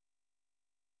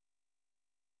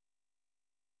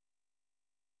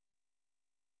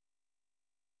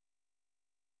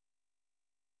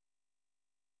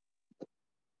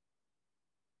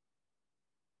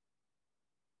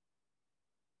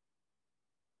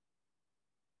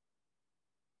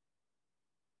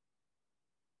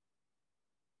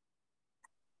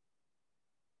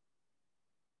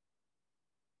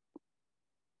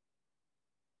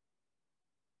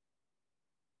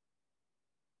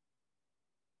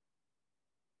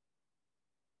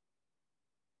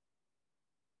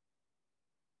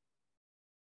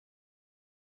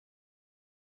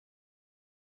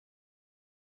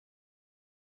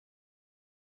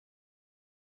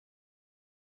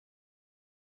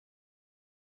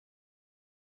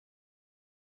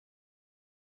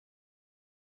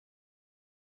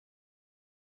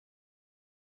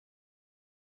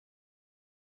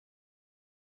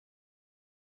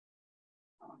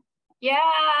 Yeah,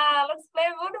 let's play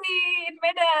FOOTY in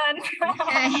Medan.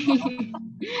 Okay.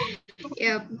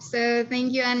 Yep. So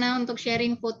thank you, Anna, untuk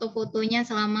sharing foto-fotonya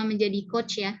selama menjadi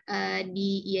coach ya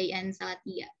di IAIN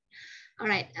Salatiga.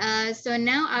 Alright. So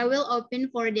now I will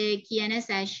open for the Q&A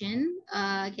session.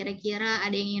 Kira-kira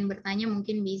ada yang ingin bertanya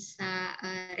mungkin bisa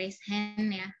raise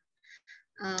hand ya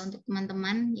untuk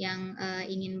teman-teman yang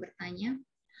ingin bertanya.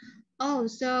 Oh,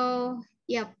 so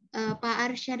yep. Pak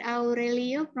Arsyad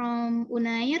Aurelio from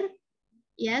UNAIR.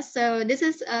 Yes, so this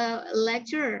is a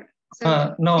lecturer.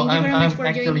 So no, I'm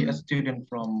actually a student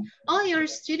from. Oh, you're a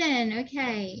student.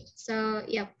 Okay. So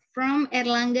yeah, from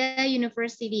Erlangga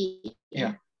University.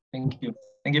 Yeah. Thank you.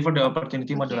 Thank you for the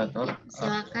opportunity, moderator.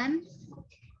 Silakan.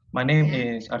 My name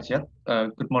is Arsyad.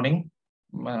 Good morning,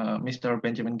 Mr.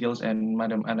 Benjamin Gills and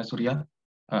Madam Anna Surya.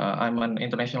 I'm an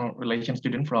international relations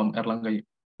student from Erlangga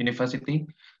University.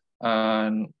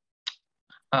 And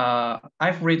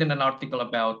I've written an article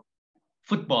about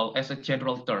football as a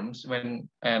general terms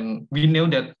and we know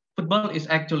that football is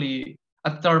actually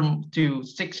a term to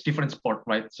 6 different sports,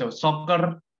 right? So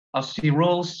soccer, Aussie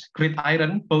rules,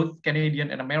 gridiron, both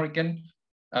Canadian and American,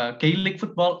 Gaelic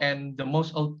football, and the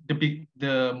most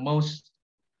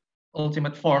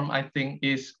ultimate form, I think,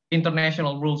 is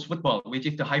international rules football, which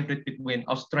is the hybrid between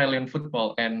Australian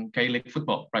football and Gaelic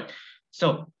football, right?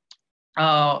 So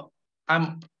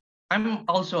I'm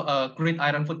also a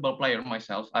gridiron football player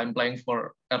myself. I'm playing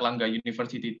for Erlangga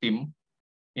University team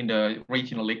in the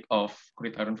regional league of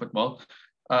gridiron football.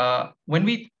 When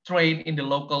we train in the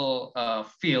local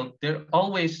field, there are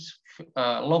always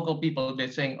local people.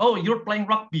 They're saying, "Oh, you're playing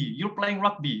rugby. You're playing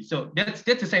rugby." So that's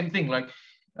the same thing. Like,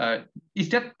 is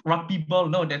that rugby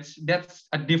ball? No, that's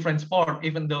a different sport.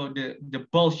 Even though the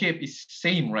ball shape is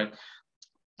same, right?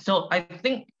 So I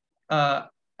think.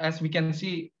 As we can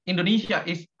see, Indonesia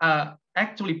is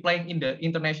actually playing in the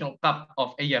International Cup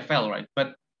of AFL, right?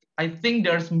 But I think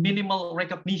there's minimal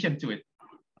recognition to it.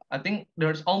 I think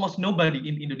there's almost nobody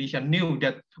in Indonesia knew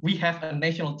that we have a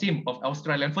national team of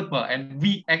Australian football and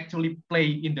we actually play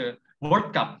in the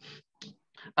World Cup.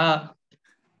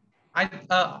 I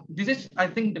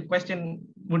think the question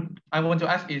I want to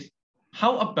ask is,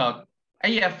 how about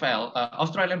AFL,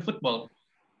 Australian football,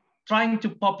 trying to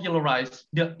popularize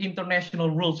the international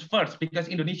rules first, because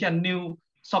Indonesia knew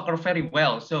soccer very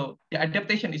well. So the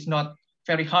adaptation is not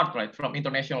very hard, right? From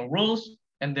international rules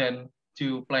and then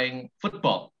to playing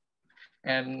football.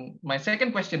 And my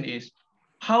second question is,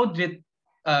 how did,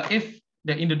 if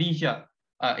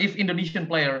Indonesian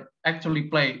player actually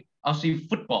play Aussie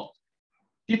football,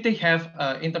 did they have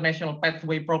an international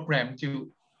pathway program to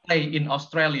play in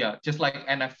Australia, just like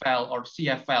NFL or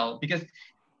CFL? Because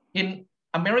in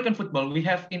American football, we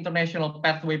have international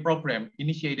pathway program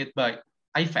initiated by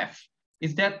IFAF.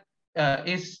 Is the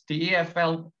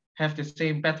EFL have the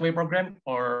same pathway program,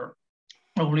 or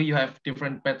probably you have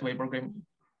different pathway program?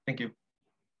 Thank you.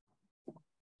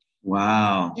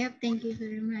 Wow. Yep, thank you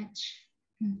very much.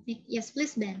 Yes,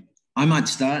 please, Ben. I might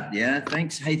start. Yeah,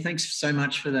 thanks. Hey, thanks so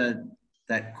much for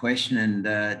that question. And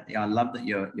yeah, I love that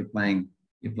you're playing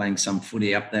some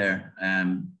footy up there.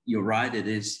 You're right.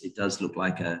 It does look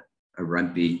like a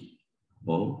rugby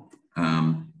ball.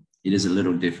 It is a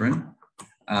little different.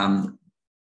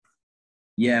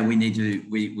 Yeah,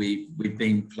 we've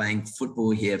been playing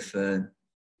football here for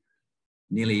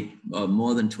nearly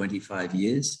more than 25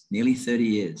 years, nearly 30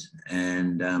 years.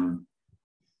 And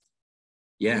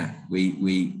yeah,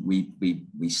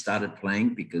 we started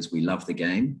playing because we love the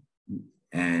game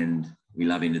and we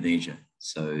love Indonesia.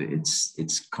 So it's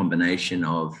a combination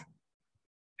of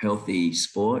healthy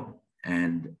sport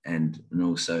and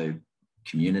also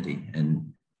community.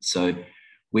 And so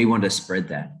we want to spread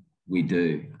that. We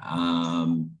do.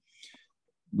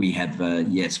 We have,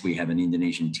 yes, we have an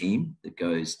Indonesian team that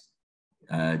goes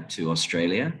to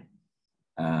Australia.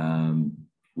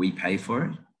 We pay for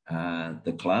it,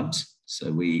 the clubs.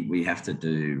 So we have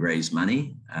to raise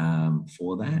money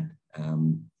for that.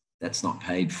 That's not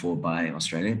paid for by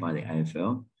Australia, by the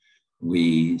AFL.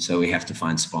 So we have to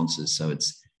find sponsors. So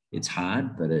it's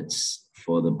hard, but it's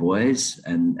for the boys,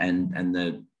 and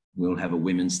we'll have a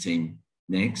women's team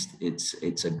next.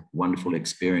 It's a wonderful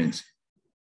experience.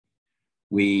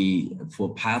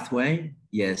 For pathway,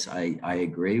 yes, I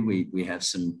agree. We have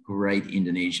some great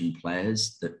Indonesian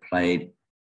players that played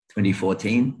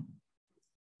 2014,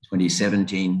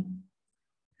 2017,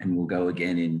 and we'll go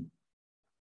again in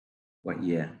what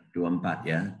year? 24,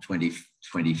 yeah,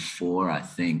 2024, I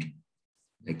think.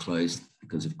 They closed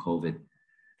because of COVID.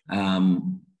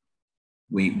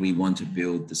 We want to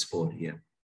build the sport here.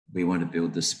 We want to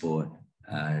build the sport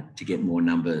to get more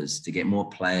numbers, to get more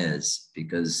players,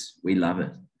 because we love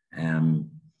it.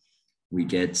 We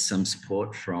get some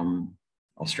support from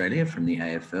Australia, from the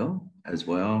AFL as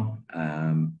well,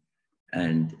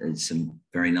 and it's some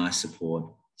very nice support.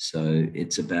 So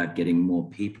it's about getting more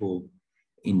people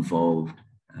involved.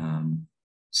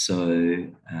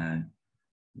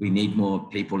 We need more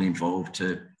people involved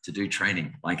to do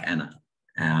training like Anna.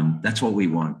 That's what we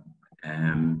want.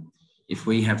 If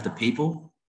we have the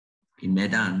people in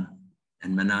Medan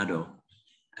and Manado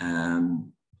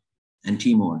and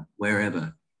Timor,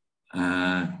 wherever,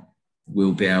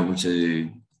 we'll be able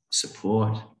to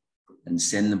support and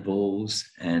send the balls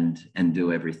and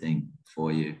do everything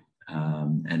for you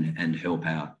and help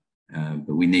out.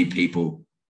 But we need people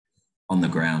on the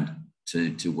ground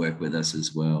to work with us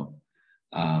as well.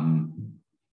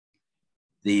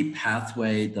 The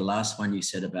pathway, the last one you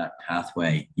said about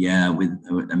pathway, yeah, with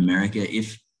America,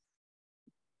 if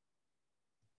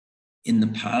in the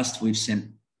past we've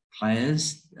sent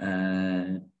players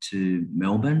to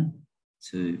Melbourne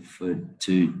to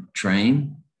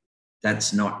train,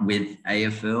 that's not with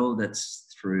AFL, that's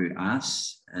through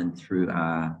us and through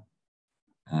our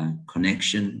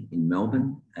connection in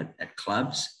Melbourne at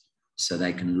clubs, so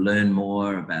they can learn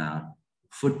more about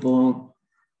football.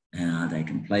 They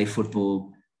can play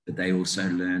football, but they also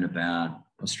learn about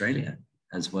Australia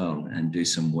as well and do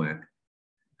some work.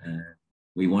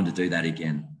 We want to do that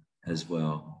again as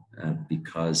well,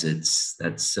 because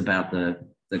that's about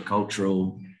the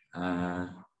cultural,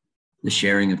 the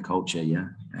sharing of culture, yeah,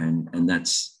 and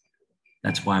that's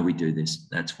why we do this.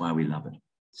 That's why we love it.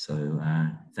 So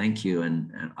thank you,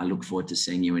 and I look forward to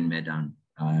seeing you in Medan,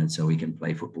 so we can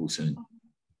play football soon.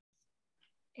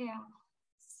 Yeah.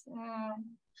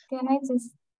 Can I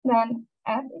just then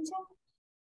add it?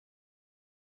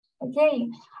 Okay.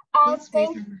 Yes,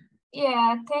 please.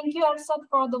 Thank you, Arsad,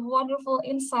 for the wonderful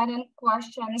insight and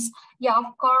questions. Yeah,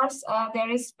 of course, there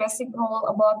is basic rule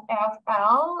about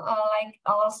AFL. Like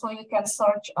also you can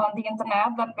search on the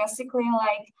internet, but basically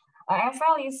like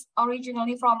AFL is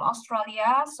originally from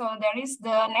Australia, so there is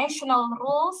the national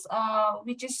rules,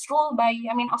 which is ruled by,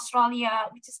 Australia,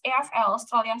 which is AFL,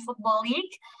 Australian Football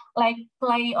League, like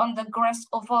play on the grass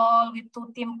oval with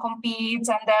 2 team competes,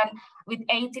 and then with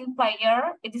 18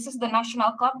 players. This is the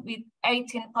national club with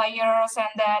 18 players, and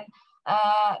then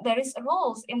there is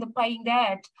rules in the playing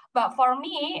that. But for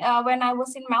me, when I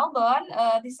was in Melbourne,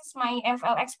 this is my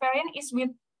AFL experience is with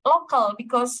local,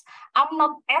 because I'm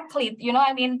not athlete, you know,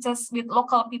 I mean, just with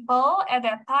local people at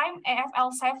that time,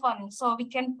 AFL 7. So we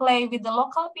can play with the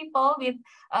local people, with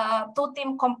 2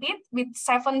 teams compete with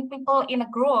 7 people in a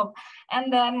group.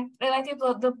 And then related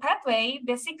to the pathway,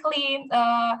 basically,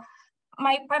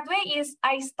 my pathway is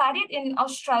I studied in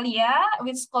Australia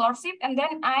with scholarship, and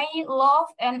then I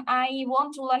love and I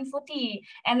want to learn footy.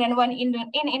 And then when in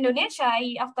Indonesia,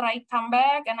 after I come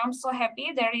back, and I'm so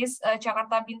happy, there is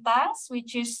Jakarta Bintang,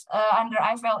 which is under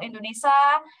AFL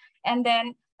Indonesia. And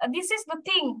then this is the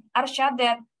thing, Arshad,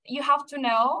 that you have to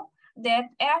know that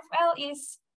AFL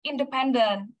is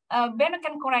independent. Ben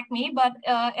can correct me, but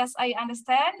as I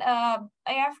understand,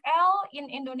 AFL in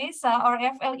Indonesia or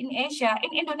AFL in Asia,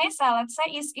 in Indonesia, let's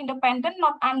say, is independent,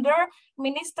 not under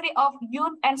Ministry of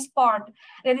Youth and Sport.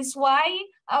 That is why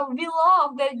we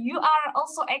love that you are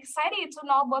also excited to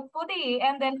know about footy.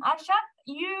 And then Arshad,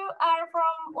 you are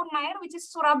from Unair, which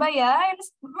is Surabaya, and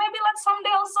maybe let's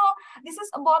someday also, this is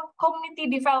about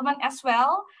community development as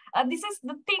well. This is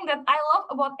the thing that I love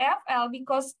about AFL,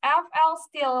 because AFL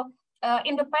still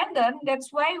independent. That's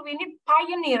why we need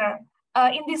pioneer.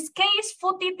 In this case,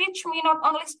 footy teach me not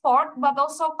only sport, but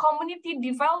also community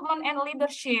development and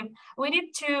leadership. We need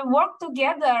to work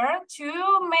together to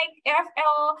make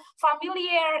AFL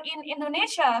familiar in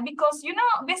Indonesia, because, you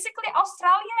know, basically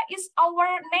Australia is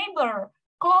our neighbor,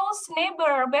 close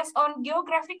neighbor based on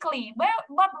geographically.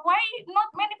 But why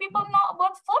not many people know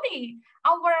about footy,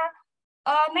 our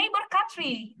neighbor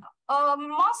country,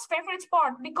 most favorite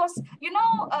sport? Because, you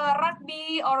know,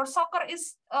 rugby or soccer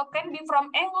is can be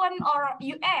from England or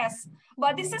US,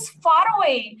 but this is far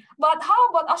away. But how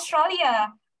about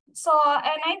Australia? So,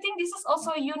 and I think this is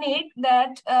also unique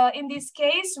that in this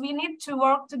case, we need to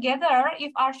work together.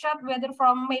 If Arshad, whether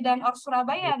from Medan or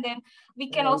Surabaya, then we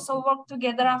can also work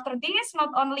together after this,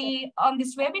 not only on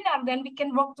this webinar, then we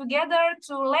can work together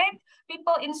to let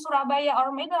people in Surabaya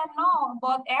or Medan know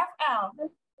about AFL.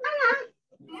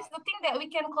 This is the thing that we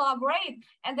can collaborate,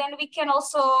 and then we can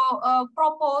also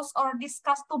propose or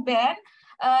discuss to Ben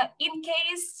in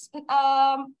case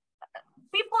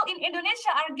people in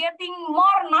Indonesia are getting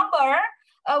more number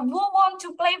who want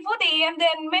to play footy, and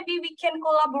then maybe we can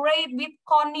collaborate with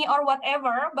Connie or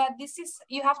whatever. But this is,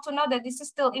 you have to know that this is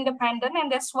still independent,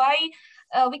 and that's why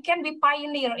we can be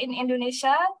pioneer in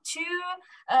Indonesia to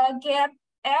get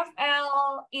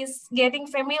AFL is getting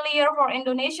familiar for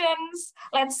Indonesians.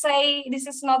 Let's say this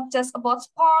is not just about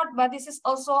sport, but this is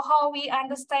also how we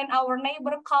understand our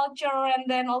neighbor culture, and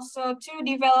then also to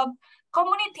develop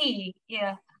community.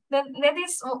 Yeah, that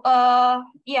is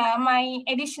yeah, my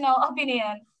additional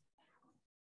opinion.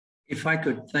 If I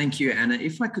could, thank you, Anna.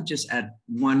 If I could just add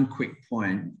one quick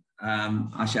point.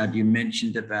 Arshad, you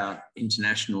mentioned about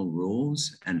international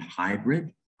rules and hybrid.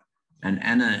 And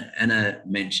Anna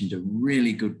mentioned a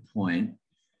really good point.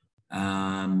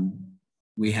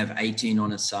 We have 18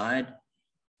 on a side,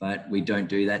 but we don't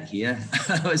do that here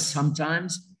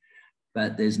sometimes.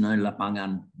 But there's no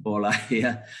lapangan bola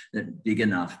here that's big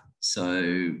enough. So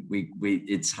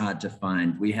it's hard to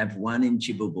find. We have one in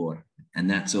Cibubur, and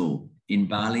that's all. In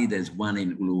Bali, there's one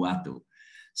in Uluwatu.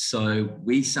 So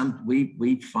we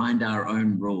find our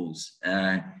own rules.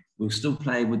 We'll still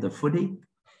play with the footy,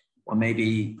 or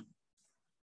maybe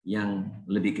yang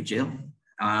lebih kecil,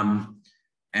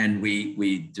 and we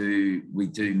do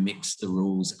mix the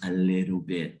rules a little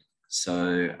bit.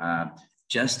 So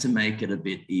just to make it a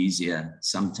bit easier,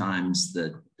 sometimes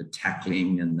the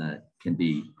tackling and can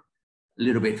be a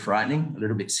little bit frightening, a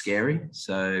little bit scary.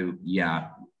 So yeah,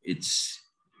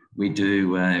 we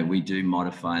do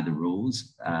modify the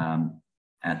rules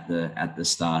at the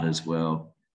start as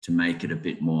well to make it a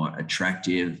bit more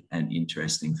attractive and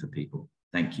interesting for people.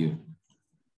 Thank you.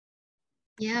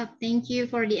 Yeah, thank you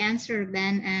for the answer,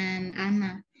 Ben and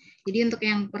Anna. Jadi untuk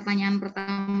yang pertanyaan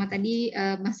pertama tadi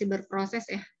masih berproses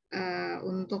ya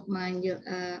untuk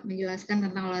menjelaskan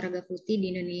tentang olahraga footy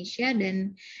di Indonesia,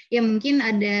 dan ya mungkin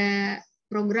ada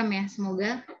program ya,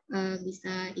 semoga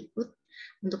bisa ikut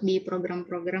untuk di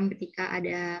program-program ketika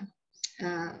ada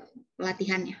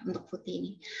pelatihan ya untuk footy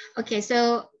ini. Oke,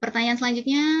 so pertanyaan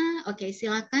selanjutnya, oke,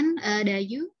 silakan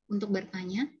Dayu untuk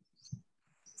bertanya.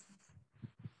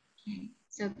 Okay.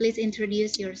 So please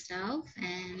introduce yourself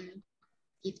and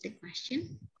give the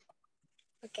question.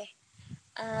 Okay.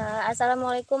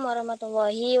 Assalamualaikum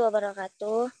warahmatullahi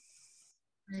wabarakatuh.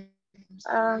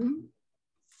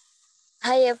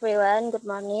 Hi everyone, good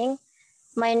morning.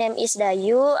 My name is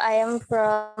Dayu. I am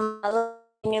from Alumni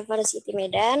University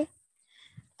Medan,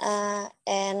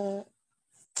 and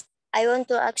I want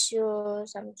to ask you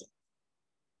something.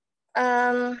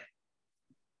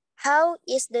 How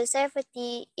is the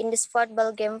safety in this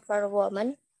football game for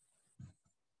women?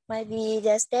 Maybe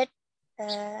just that.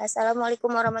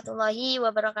 Assalamualaikum warahmatullahi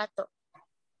wabarakatuh.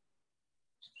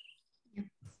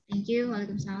 Thank you.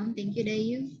 Waalaikumsalam. Thank you,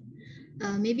 Dayu.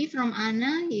 Maybe from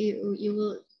Anna, you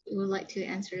would like to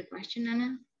answer the question,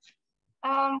 Anna.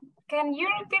 Can you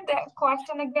repeat that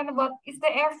question again about is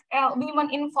the AFL women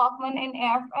involvement in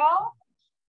AFL?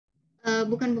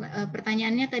 Bukan,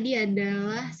 pertanyaannya tadi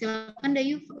adalah, silakan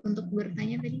Dayu untuk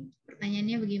bertanya tadi.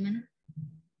 Pertanyaannya bagaimana?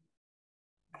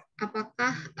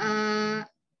 Apakah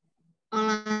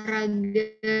olahraga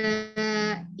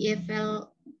AFL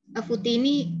FOOTY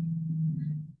ini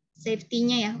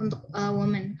safety-nya ya untuk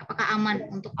women, apakah aman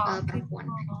untuk perempuan?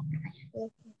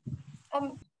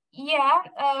 Yeah,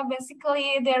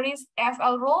 basically there is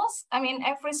AFL rules. I mean,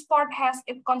 every sport has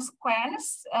its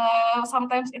consequence.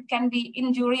 Sometimes it can be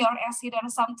injury or accident or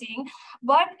something.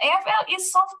 But AFL is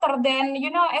softer than,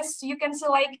 you know, as you can see,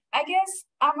 like, I guess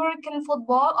American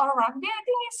football or rugby, I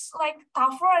think it's like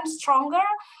tougher and stronger.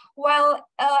 While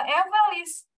AFL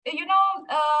is, you know,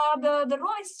 the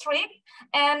rule is strict,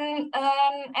 and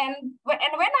when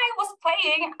I was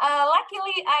playing,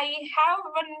 luckily I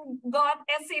haven't got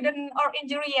accident or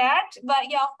injury yet.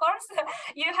 But yeah, of course,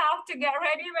 you have to get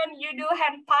ready when you do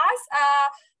hand pass.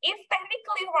 If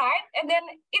technically right, and then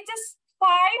it's just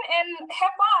fine and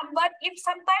have fun. But if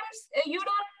sometimes you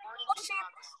don't push it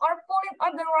or pull it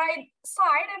on the right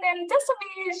side, and then just a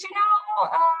bit, you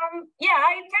know, yeah,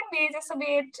 it can be just a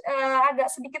bit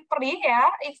agak sedikit perih ya,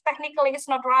 if technically it's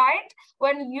not right.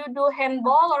 When you do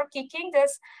handball or kicking,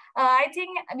 just I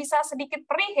think bisa sedikit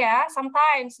perih ya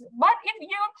sometimes. But if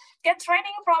you get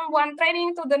training from one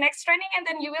training to the next training, and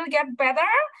then you will get better.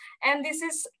 And this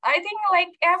is, I think,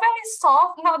 like AFL is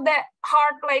soft, not that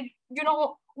hard, like, you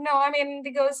know. No, I mean,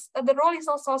 because the rule is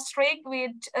also strict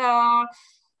with,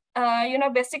 you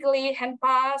know, basically hand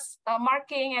pass,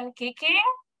 marking, and kicking.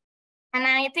 And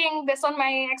I think based on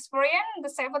my experience,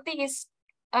 the safety is,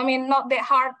 I mean, not that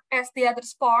hard as the other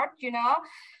sport, you know.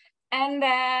 And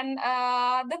then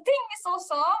the thing is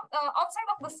also,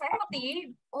 outside of the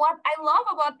safety, what I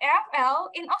love about AFL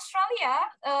in Australia,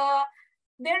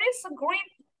 there is a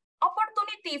great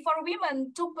opportunity for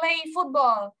women to play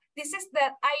football. This is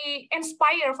that I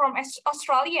inspire from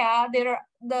Australia.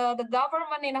 The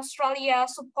government in Australia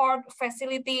support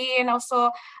facility, and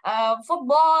also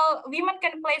football. Women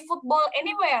can play football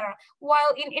anywhere.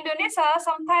 While in Indonesia,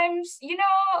 sometimes, you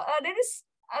know, there is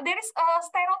a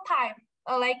stereotype.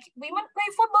 Like women play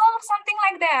football, something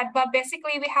like that. But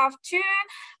basically, we have to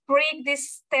break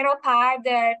this stereotype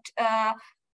that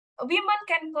women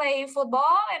can play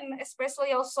football, and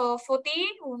especially also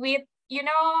footy with, you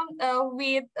know,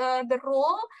 with the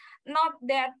rule not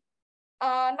that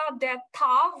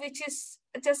tough, which is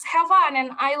just have fun.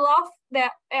 And I love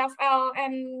that AFL,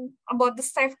 and about the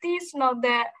safety is not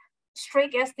that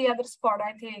strict as the other sport,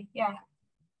 I think. Yeah.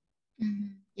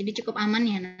 Jadi cukup aman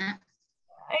ya, Nak?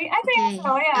 I think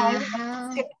so, yeah.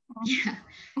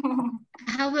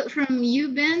 How about from you,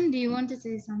 Ben? Do you want to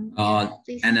say something?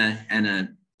 Please.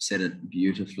 Anna said it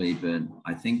beautifully, but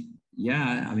I think,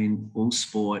 yeah, I mean, all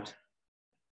sport,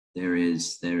 there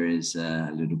is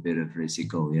a little bit of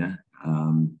risiko, yeah,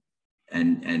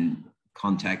 and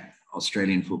contact.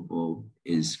 Australian football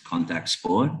is contact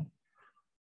sport,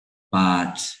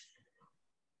 but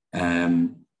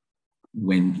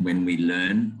when we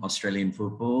learn Australian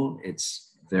football, it's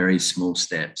very small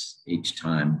steps each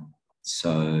time.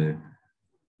 So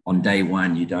on day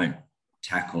one, you don't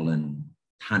tackle and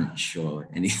punch or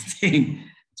anything.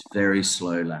 It's very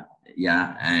slow,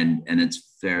 yeah, and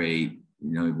it's very,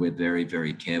 you know, we're very,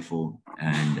 very careful,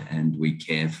 and we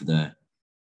care for the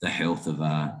health of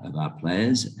our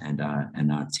players and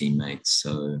our teammates.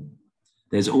 So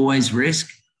there's always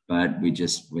risk, but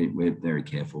we're very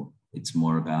careful. It's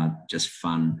more about just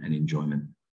fun and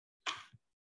enjoyment.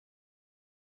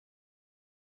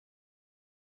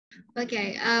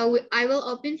 Okay, I will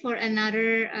open for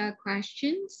another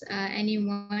questions.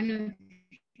 Anyone of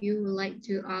you would like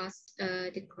to ask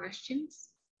the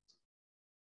questions?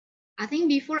 I think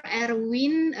before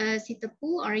Erwin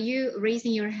Sitepu, are you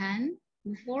raising your hand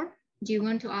before? Do you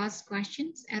want to ask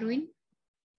questions, Erwin?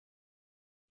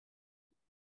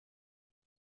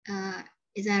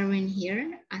 Is Erwin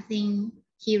here? I think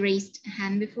he raised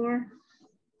hand before.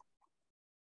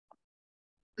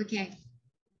 Okay.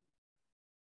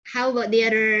 How about the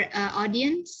other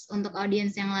audience? Untuk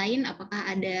audience yang lain, apakah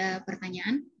ada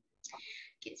pertanyaan?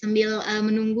 Okay, sambil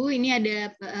menunggu, ini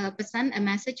ada pesan, a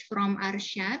message from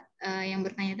Arsyad yang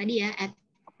bertanya tadi ya, at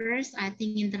first, I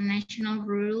think international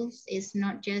rules is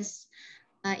not just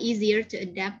easier to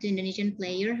adapt to Indonesian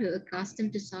player who are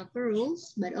accustomed to soccer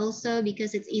rules, but also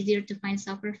because it's easier to find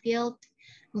soccer field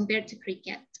compared to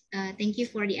cricket. Thank you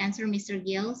for the answer, Mr.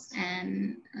 Gills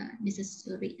and Mrs.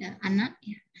 Anna,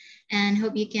 and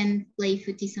hope you can play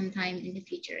footy sometime in the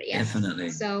future. Yes.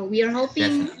 Definitely. So we are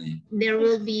hoping there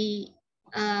will be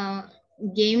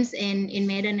games in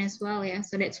Medan as well, yeah.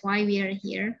 So that's why we are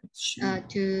here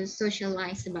to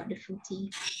socialize about the footy.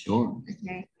 Sure.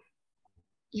 Okay.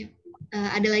 Yeah.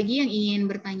 Ada lagi yang ingin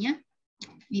bertanya?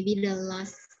 Maybe the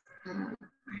last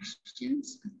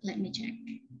questions. Let me check.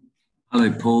 Hello,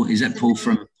 Paul. Is that Paul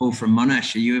from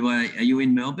Monash? Are you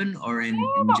in Melbourne or in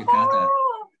Jakarta?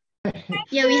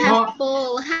 Yeah, we have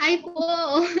Paul. Hi,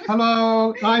 Paul.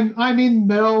 Hello. I'm in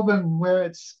Melbourne, where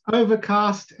it's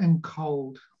overcast and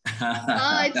cold.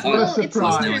 Oh, it's what a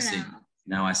surprise.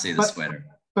 Now I see the sweater.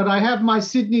 But I have my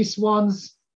Sydney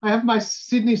Swans. I have my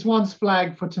Sydney Swans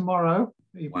flag for tomorrow.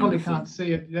 You probably can't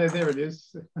see it. Yeah, there it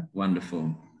is.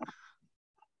 Wonderful.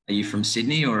 Are you from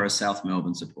Sydney or a South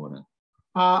Melbourne supporter?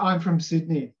 I'm from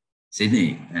Sydney.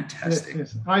 Sydney, fantastic.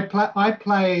 Yes. I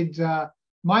played.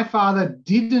 My father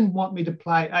didn't want me to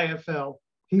play AFL.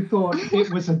 He thought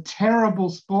it was a terrible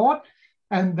sport,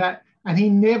 and he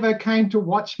never came to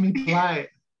watch me play.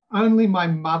 Only my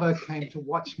mother came to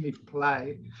watch me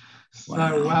play.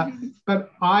 Wow. So,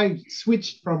 but I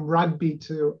switched from rugby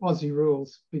to Aussie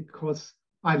rules because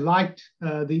I liked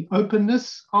the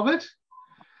openness of it,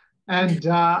 and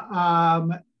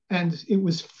it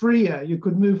was freer. You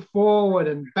could move forward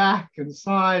and back and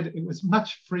side. It was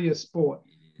much freer sport,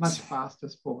 much faster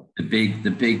sport. The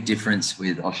big difference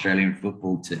with Australian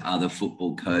football to other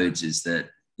football codes is that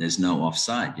there's no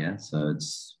offside. Yeah, so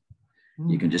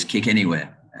you can just kick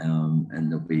anywhere,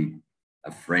 and there'll be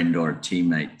a friend or a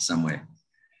teammate somewhere.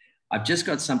 I've just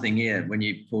got something here. When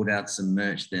you pulled out some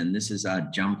merch, then this is our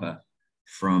jumper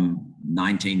from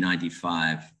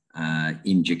 1995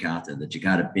 in Jakarta, the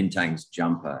Jakarta Bintang's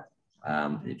jumper.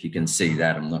 If you can see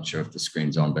that, I'm not sure if the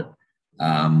screen's on, but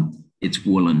it's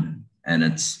woolen, and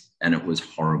it was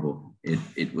horrible.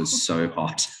 It was so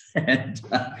hot, and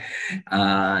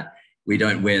we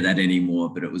don't wear that anymore.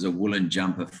 But it was a woolen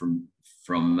jumper from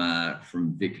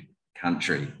Vic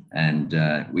country, and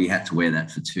we had to wear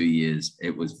that for 2 years.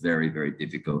 It was very, very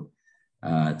difficult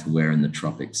to wear in the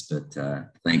tropics, but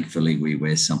thankfully we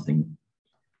wear something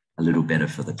a little better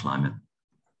for the climate.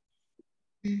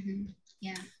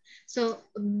 Yeah. So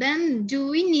Ben, do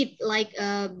we need like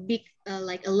a big,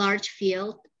 like a large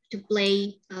field to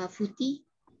play footy?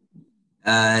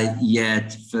 Yeah,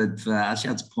 for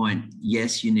Arshad's point,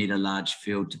 yes, you need a large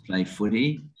field to play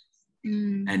footy,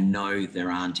 and no,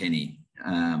 there aren't any.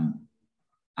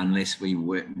 Unless we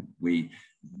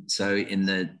so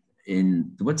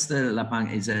in what's the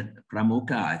lapang, is it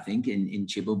Pramuka, I think, in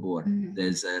Cibubur,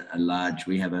 there's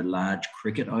we have a large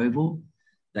cricket oval.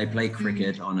 They play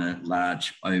cricket on a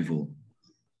large oval.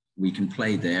 We can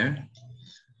play there,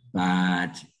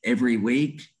 but every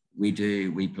week we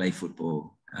play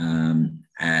football.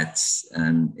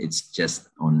 It's just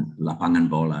on lapangan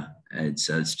bola.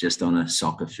 So it's just on a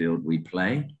soccer field we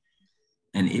play.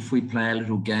 And if we play a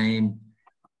little game,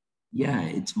 yeah,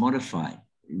 it's modified.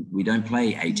 We don't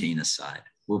play 18 aside.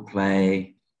 We'll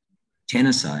play 10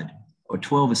 aside or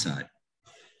 12 aside.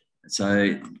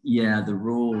 So yeah,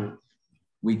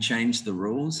 we change the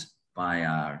rules by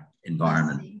our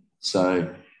environment.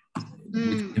 So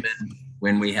with women,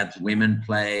 when we have women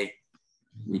play,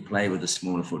 we play with a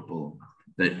smaller football,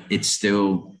 but it's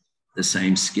still the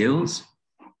same skills,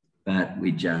 but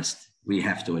we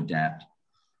have to adapt.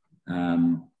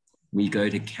 We go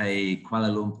to Kuala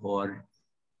Lumpur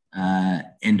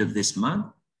end of this month,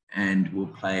 and we'll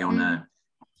play on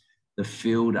the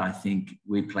field. I think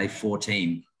we play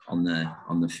 14 on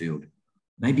the field,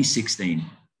 maybe 16,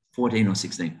 14 or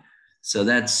 16. So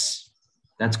that's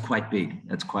quite big.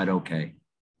 That's quite okay.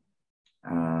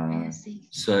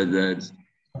 So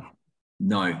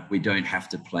no, we don't have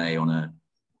to play on a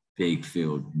big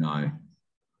field. No.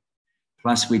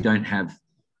 Plus, we don't have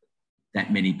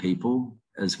that many people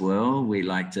as well. We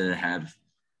like to have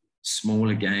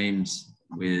smaller games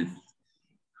with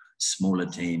smaller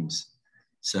teams.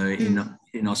 So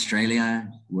in Australia,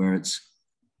 where it's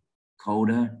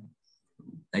colder,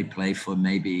 they play for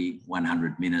maybe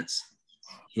 100 minutes.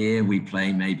 Here we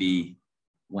play maybe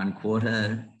 1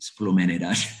 quarter, 10 menit.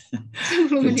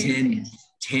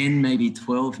 10, maybe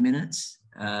 12 minutes.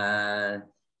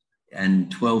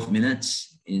 And 12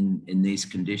 minutes in these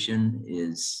conditions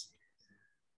is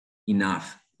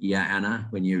enough. Yeah, Anna,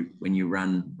 when you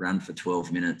run for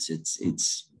 12 minutes,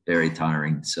 it's very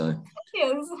tiring. So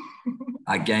yes.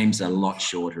 our games are a lot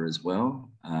shorter as well.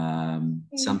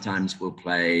 Sometimes we'll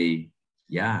play,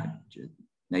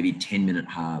 maybe 10-minute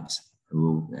halves.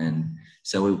 And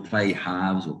so we'll play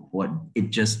halves or what.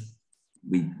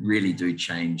 We really do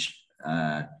change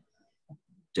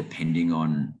depending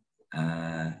on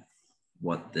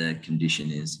what the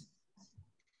condition is.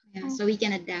 Yeah, so we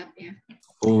can adapt. Yeah.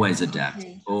 Always adapt.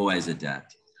 Okay. Always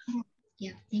adapt.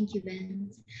 Yeah, thank you,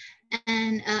 Ben.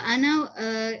 And Anna,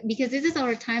 because this is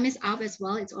our time is up as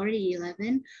well. It's already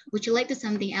 11. Would you like to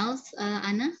something else,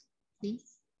 Anna, please?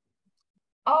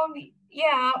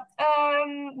 Yeah,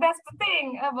 that's the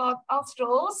thing about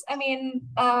Australs. I mean,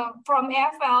 from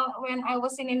AFL, when I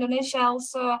was in Indonesia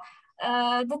also,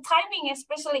 the timing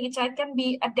especially it can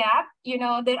be adapt. You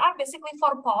know, there are basically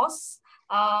 4 posts.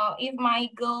 If my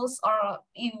girls or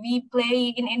if we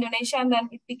play in Indonesia, and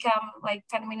then it become like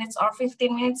 10 minutes or 15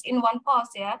 minutes in one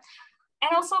post, yeah.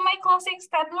 And also my closing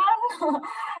statement.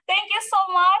 Thank you so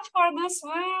much for those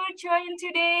who joined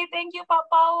today. Thank you, Pak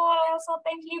Paul. Also,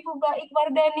 thank you, Bu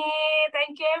Ikbardani.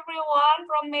 Thank you, everyone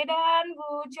from Medan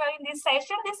who joined this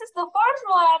session. This is the first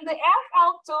one, the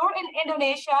AFL Tour in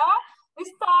Indonesia. We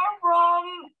start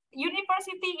from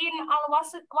university in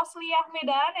Al-Washliyah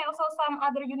Medan, and also some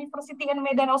other university in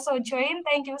Medan also joined.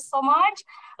 Thank you so much.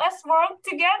 Let's work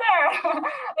together.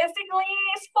 Basically,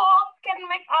 sport can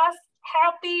make us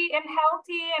happy and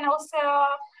healthy, and also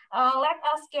let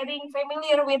us getting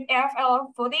familiar with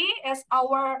AFL Footy as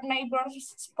our neighbor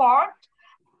sport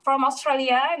from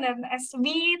Australia, and then as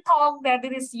we talk that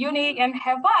it is unique and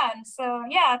have fun. So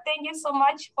yeah, thank you so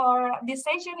much for this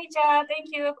session, Icha. Thank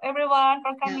you everyone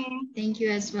for coming. Yeah, thank you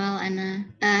as well, Anna.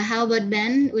 How about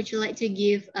Ben? Would you like to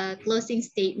give a closing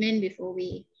statement before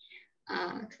we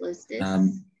close this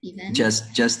event?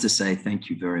 Just to say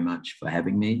thank you very much for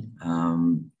having me.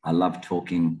 I love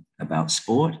talking about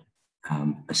sport,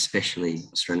 especially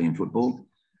Australian football,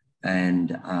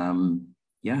 and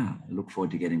I look forward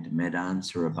to getting to Medan,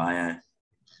 Surabaya,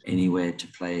 anywhere to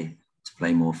play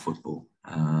more football.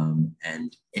 And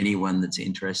anyone that's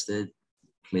interested,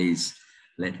 please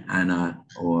let Anna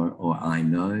or I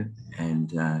know, and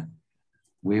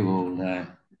we will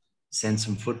send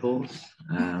some footballs.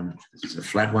 It's a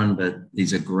flat one, but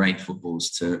these are great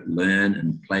footballs to learn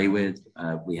and play with.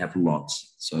 We have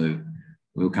lots, so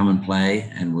we'll come and play,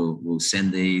 and we'll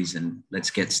send these, and let's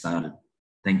get started.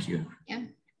 Thank you. Yeah.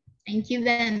 Thank you,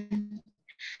 Ben.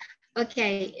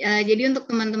 Oke, jadi untuk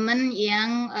teman-teman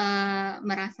yang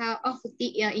merasa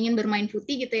footy ya ingin bermain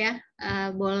footy gitu ya,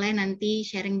 boleh nanti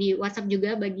sharing di WhatsApp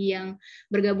juga bagi yang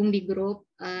bergabung di grup.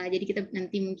 Jadi kita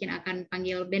nanti mungkin akan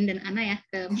panggil Ben dan Ana ya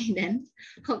ke Medan,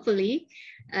 hopefully.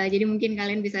 Jadi mungkin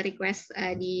kalian bisa request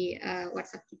di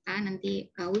WhatsApp kita, nanti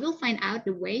we will find out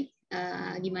the way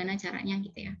gimana caranya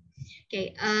gitu ya.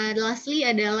 Oke, lastly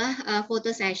adalah photo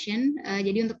session.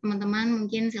 Jadi untuk teman-teman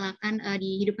mungkin silakan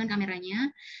dihidupkan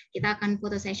kameranya. Kita akan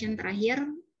photo session terakhir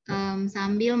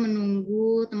sambil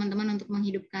menunggu teman-teman untuk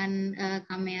menghidupkan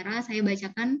kamera. Saya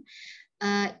bacakan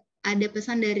ada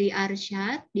pesan dari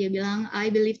Arsyad. Dia bilang, I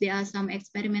believe there are some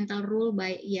experimental rule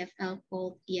by EFL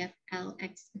called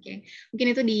EFLX. Oke, mungkin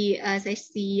itu di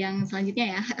sesi yang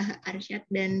selanjutnya ya, Arsyad.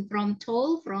 Dan from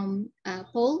Paul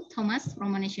Thomas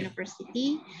from Monash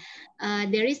University.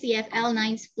 There is EFL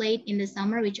 9th played in the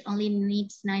summer which only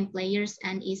needs 9 players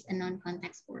and is a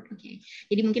non-contact sport. Oke,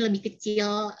 jadi mungkin lebih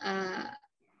kecil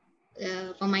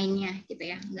pemainnya gitu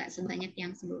ya, nggak sebanyak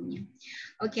yang sebelumnya.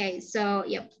 Okay, so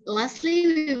yep. Lastly,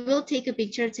 we will take a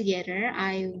picture together.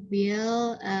 I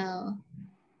will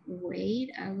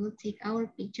wait. I will take our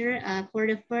picture for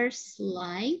the first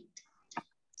slide.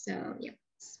 So yep,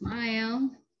 smile.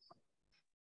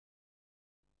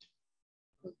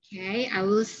 Okay, I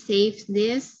will save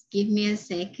this. Give me a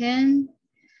second.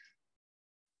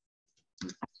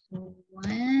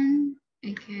 One.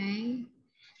 Okay.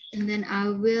 And then I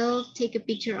will take a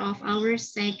picture of our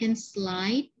second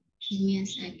slide. Give me a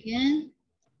second.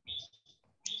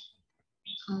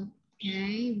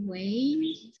 Okay,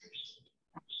 wait.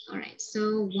 All right,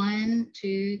 so 1,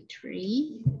 2,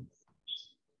 3.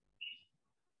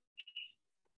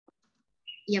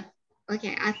 Yep.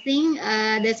 Okay, I think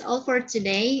that's all for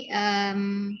today.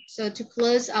 So to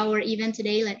close our event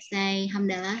today, let's say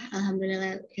Hamdalah,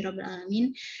 Alhamdulillahirabbil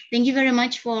alamin. Thank you very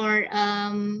much for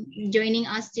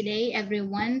joining us today,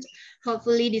 everyone.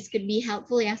 Hopefully this could be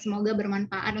helpful ya. Semoga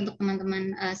bermanfaat untuk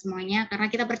teman-teman semuanya.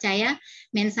 Karena kita percaya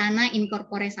mensana in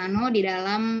corpore sano, di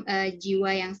dalam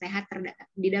jiwa yang sehat,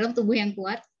 di dalam tubuh yang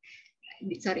kuat.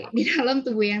 Di dalam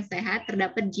tubuh yang sehat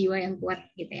terdapat jiwa yang kuat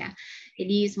gitu ya.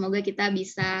 Jadi semoga kita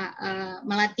bisa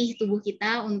melatih tubuh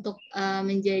kita untuk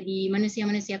menjadi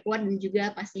manusia-manusia kuat dan juga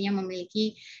pastinya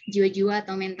memiliki jiwa-jiwa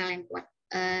atau mental yang kuat.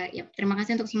 terima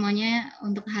kasih untuk semuanya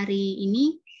untuk hari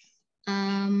ini.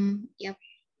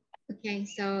 Okay,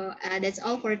 so that's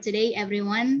all for today,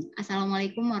 everyone.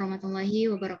 Assalamualaikum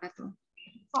warahmatullahi wabarakatuh.